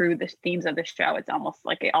talk through the themes of the show, it's almost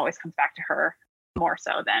like it always comes back to her more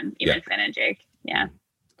so than even Finn and Jake. Yeah.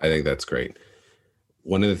 I think that's great.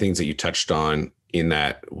 One of the things that you touched on in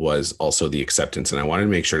that was also the acceptance. And I wanted to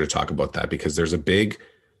make sure to talk about that because there's a big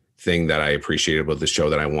thing that I appreciated about the show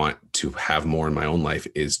that I want to have more in my own life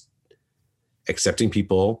is accepting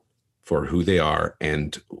people for who they are.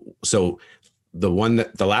 And so the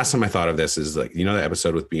last time I thought of this is like, you know, the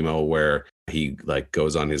episode with BMO where he like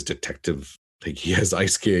goes on his detective, like he has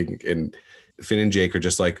Ice King, and Finn and Jake are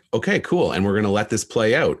just like, okay, cool. And we're going to let this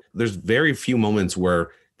play out. There's very few moments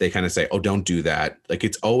where they kind of say, oh, don't do that. Like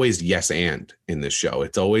it's always yes and in this show.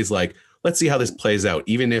 It's always like, let's see how this plays out.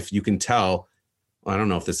 Even if you can tell, well, I don't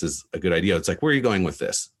know if this is a good idea. It's like, where are you going with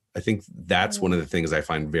this? I think that's one of the things I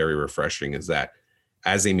find very refreshing is that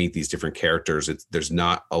as they meet these different characters, there's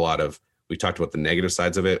not a lot of, we talked about the negative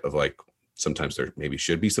sides of it, of like, sometimes there maybe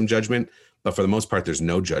should be some judgment, but for the most part, there's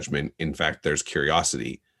no judgment. In fact, there's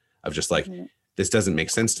curiosity of just like, this doesn't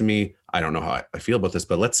make sense to me. I don't know how I feel about this,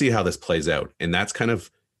 but let's see how this plays out. And that's kind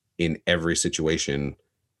of in every situation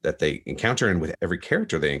that they encounter and with every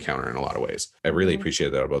character they encounter in a lot of ways. I really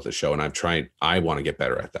appreciate that about the show. And I want to get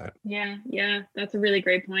better at that. Yeah. Yeah. That's a really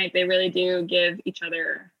great point. They really do give each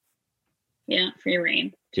other, free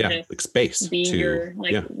reign. Like space. Be your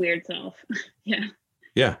weird self.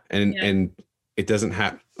 Yeah. And it doesn't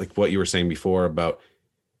have, like what you were saying before about,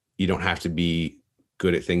 you don't have to be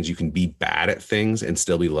good at things. You can be bad at things and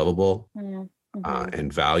still be lovable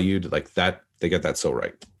and valued. Like that, they get that so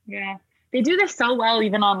right. Yeah. They do this so well,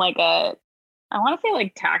 even on like I want to say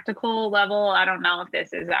like tactical level. I don't know if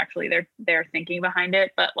this is actually their thinking behind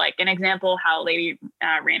it, but like an example, how Lady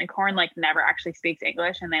Rainicorn like never actually speaks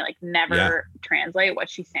English and they like never translate what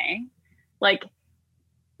she's saying. Like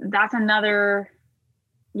that's another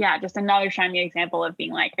yeah, just another shining example of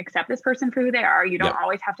being like, accept this person for who they are. You don't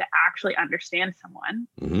always have to actually understand someone.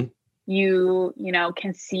 Mm-hmm. You know,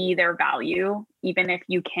 can see their value, even if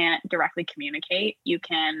you can't directly communicate. You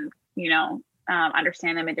can, you know,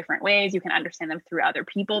 understand them in different ways. You can understand them through other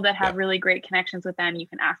people that have really great connections with them. You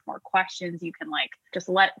can ask more questions. You can like just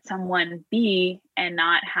let someone be and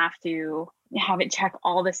not have to have it check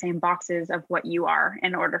all the same boxes of what you are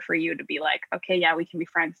in order for you to be like, okay, yeah, we can be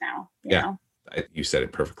friends now. You know? You said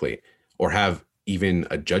it perfectly. Or have even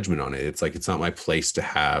a judgment on it. It's like, it's not my place to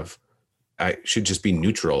have, I should just be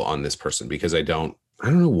neutral on this person, because I don't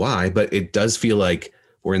know why, but it does feel like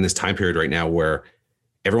we're in this time period right now where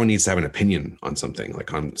everyone needs to have an opinion on something,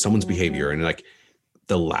 like on someone's behavior, and like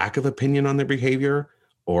the lack of opinion on their behavior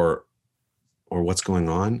or what's going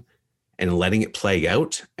on and letting it play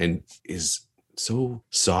out and is so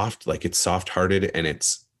soft, like it's soft hearted, and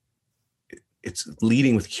it's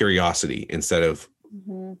leading with curiosity instead of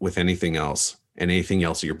with anything else, and anything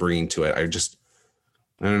else you're bringing to it.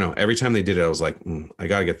 I don't know. Every time they did it, I was like, I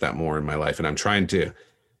got to get that more in my life. And I'm trying to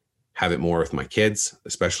have it more with my kids,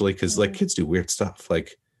 especially because like kids do weird stuff.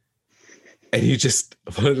 Like, and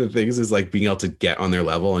one of the things is like being able to get on their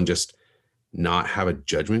level and just not have a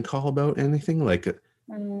judgment call about anything. Like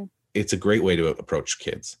it's a great way to approach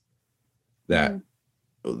kids, that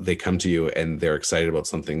they come to you and they're excited about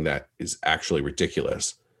something that is actually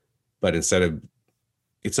ridiculous. But instead of,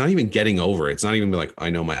 it's not even getting over it. It's not even like,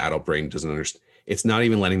 I know my adult brain doesn't understand. It's not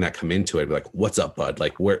even letting that come into it. Like, what's up, bud?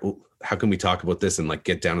 Like, how can we talk about this and like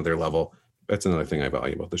get down to their level? That's another thing I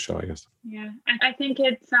value about the show, I guess. Yeah. I think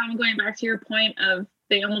it's going back to your point of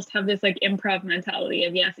they almost have this like improv mentality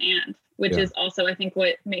of yes and, which is also, I think,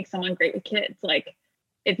 what makes someone great with kids. Like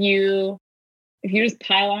if you just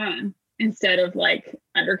pile on instead of like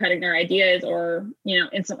undercutting their ideas or, you know,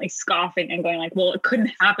 instantly scoffing and going like, well, it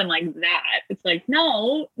couldn't happen like that. It's like,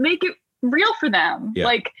 no, make it real for them. Yeah.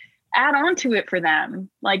 Like add on to it for them,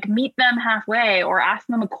 like meet them halfway or ask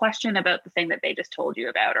them a question about the thing that they just told you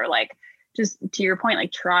about, or like, just to your point,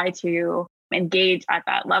 like try to engage at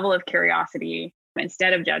that level of curiosity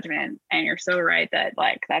instead of judgment. And you're so right that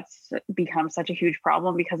like that's become such a huge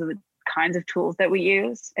problem because of the kinds of tools that we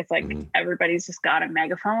use. It's like everybody's just got a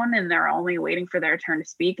megaphone and they're only waiting for their turn to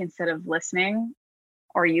speak instead of listening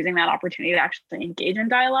or using that opportunity to actually engage in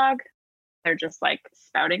dialogue. They're just like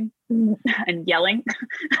spouting and yelling.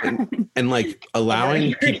 and like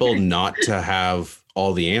allowing people not to have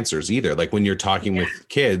all the answers either. Like when you're talking with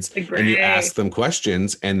kids and you ask them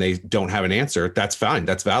questions and they don't have an answer, that's fine.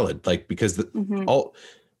 That's valid. Like, because all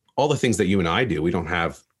the things that you and I do, we don't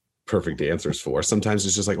have perfect answers for. Sometimes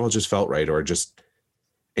it's just like, well, it just felt right, or just,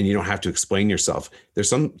 and you don't have to explain yourself. There's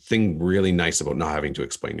something really nice about not having to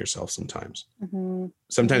explain yourself sometimes.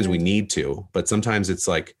 Sometimes we need to, but sometimes it's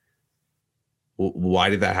like, well, why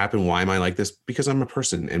did that happen? Why am I like this? Because I'm a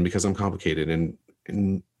person and because I'm complicated,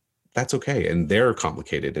 and that's okay. And they're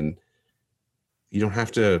complicated, and you don't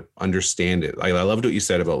have to understand it. I loved what you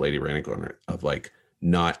said about Lady Ranigan, of like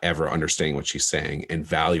not ever understanding what she's saying and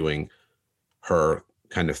valuing her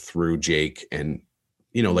kind of through Jake, and,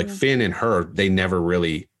 you know, like Finn and her, they never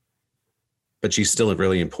really, but she's still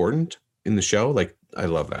really important in the show. Like, I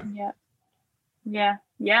love that.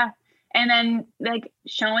 Yeah. And then like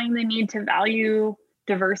showing the need to value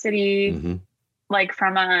diversity, like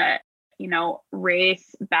from a, you know,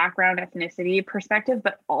 race, background, ethnicity perspective,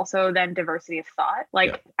 but also then diversity of thought,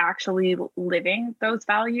 like actually living those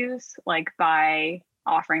values, like by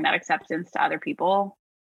offering that acceptance to other people.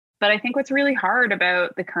 But I think what's really hard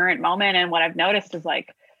about the current moment and what I've noticed is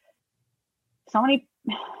like so many,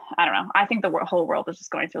 I don't know, I think the whole world is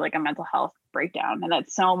just going through like a mental health breakdown. And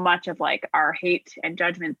that so much of like our hate and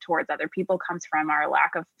judgment towards other people comes from our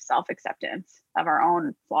lack of self-acceptance of our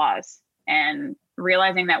own flaws, and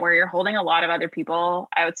realizing that where you're holding a lot of other people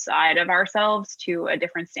outside of ourselves to a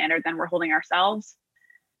different standard than we're holding ourselves.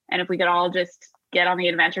 And if we could all just get on the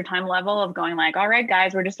Adventure Time level of going like, all right,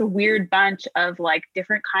 guys, we're just a weird bunch of like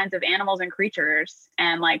different kinds of animals and creatures.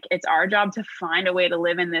 And like, it's our job to find a way to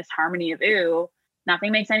live in this harmony of ooh,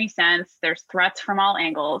 nothing makes any sense. There's threats from all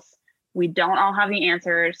angles. We don't all have the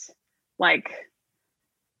answers. Like,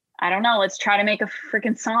 I don't know, let's try to make a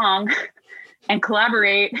freaking song and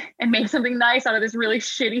collaborate and make something nice out of this really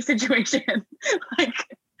shitty situation. Like,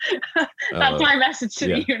 that's my message to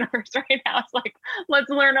the universe right now. It's like, let's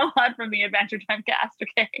learn a lot from the Adventure Time cast,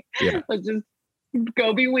 okay? Let's just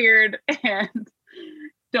go be weird and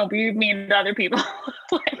don't be mean to other people.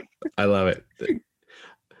 Like, I love it.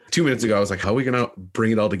 2 minutes ago, I was like, how are we going to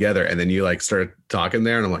bring it all together? And then you like started talking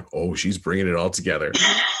there and I'm like, oh, she's bringing it all together.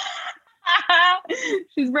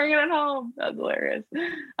 She's bringing it home. That's hilarious.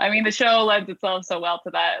 I mean, the show lends itself so well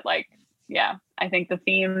to that. Like, yeah, I think the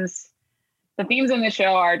themes in the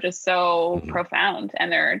show are just so profound,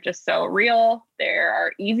 and they're just so real. They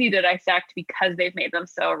are easy to dissect because they've made them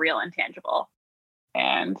so real and tangible.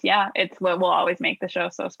 And yeah, it's what will always make the show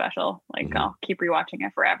so special. Like, I'll keep rewatching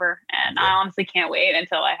it forever. And I honestly can't wait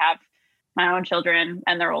until I have my own children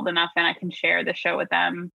and they're old enough and I can share the show with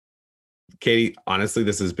them. Katie, honestly,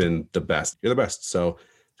 this has been the best. You're the best. So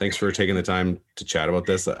thanks for taking the time to chat about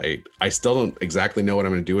this. I still don't exactly know what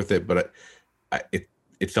I'm going to do with it, but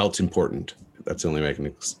it felt important. That's the only way I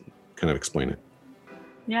can kind of explain it.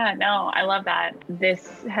 Yeah, no, I love that.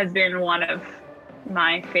 This has been one of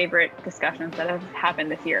my favorite discussions that have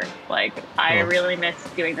happened this year. Like, I really miss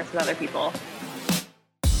doing this with other people.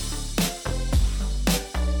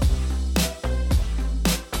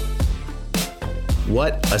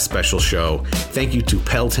 What a special show. Thank you to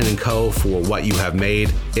Pelton & Co. for what you have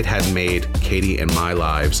made. It has made Katie and my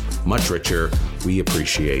lives much richer. We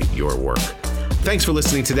appreciate your work. Thanks for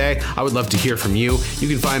listening today. I would love to hear from you. You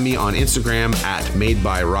can find me on Instagram at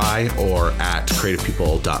MadeByRye or at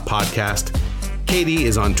creativepeople.podcast. Katie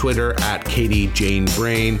is on Twitter at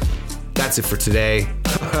KatieJaneBrain. That's it for today.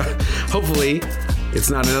 Hopefully, it's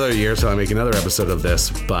not another year, so I make another episode of this,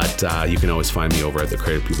 but you can always find me over at the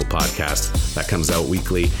Creative People Podcast. That comes out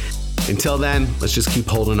weekly. Until then, let's just keep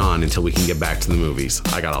holding on until we can get back to the movies.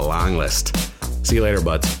 I got a long list. See you later,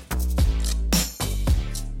 buds.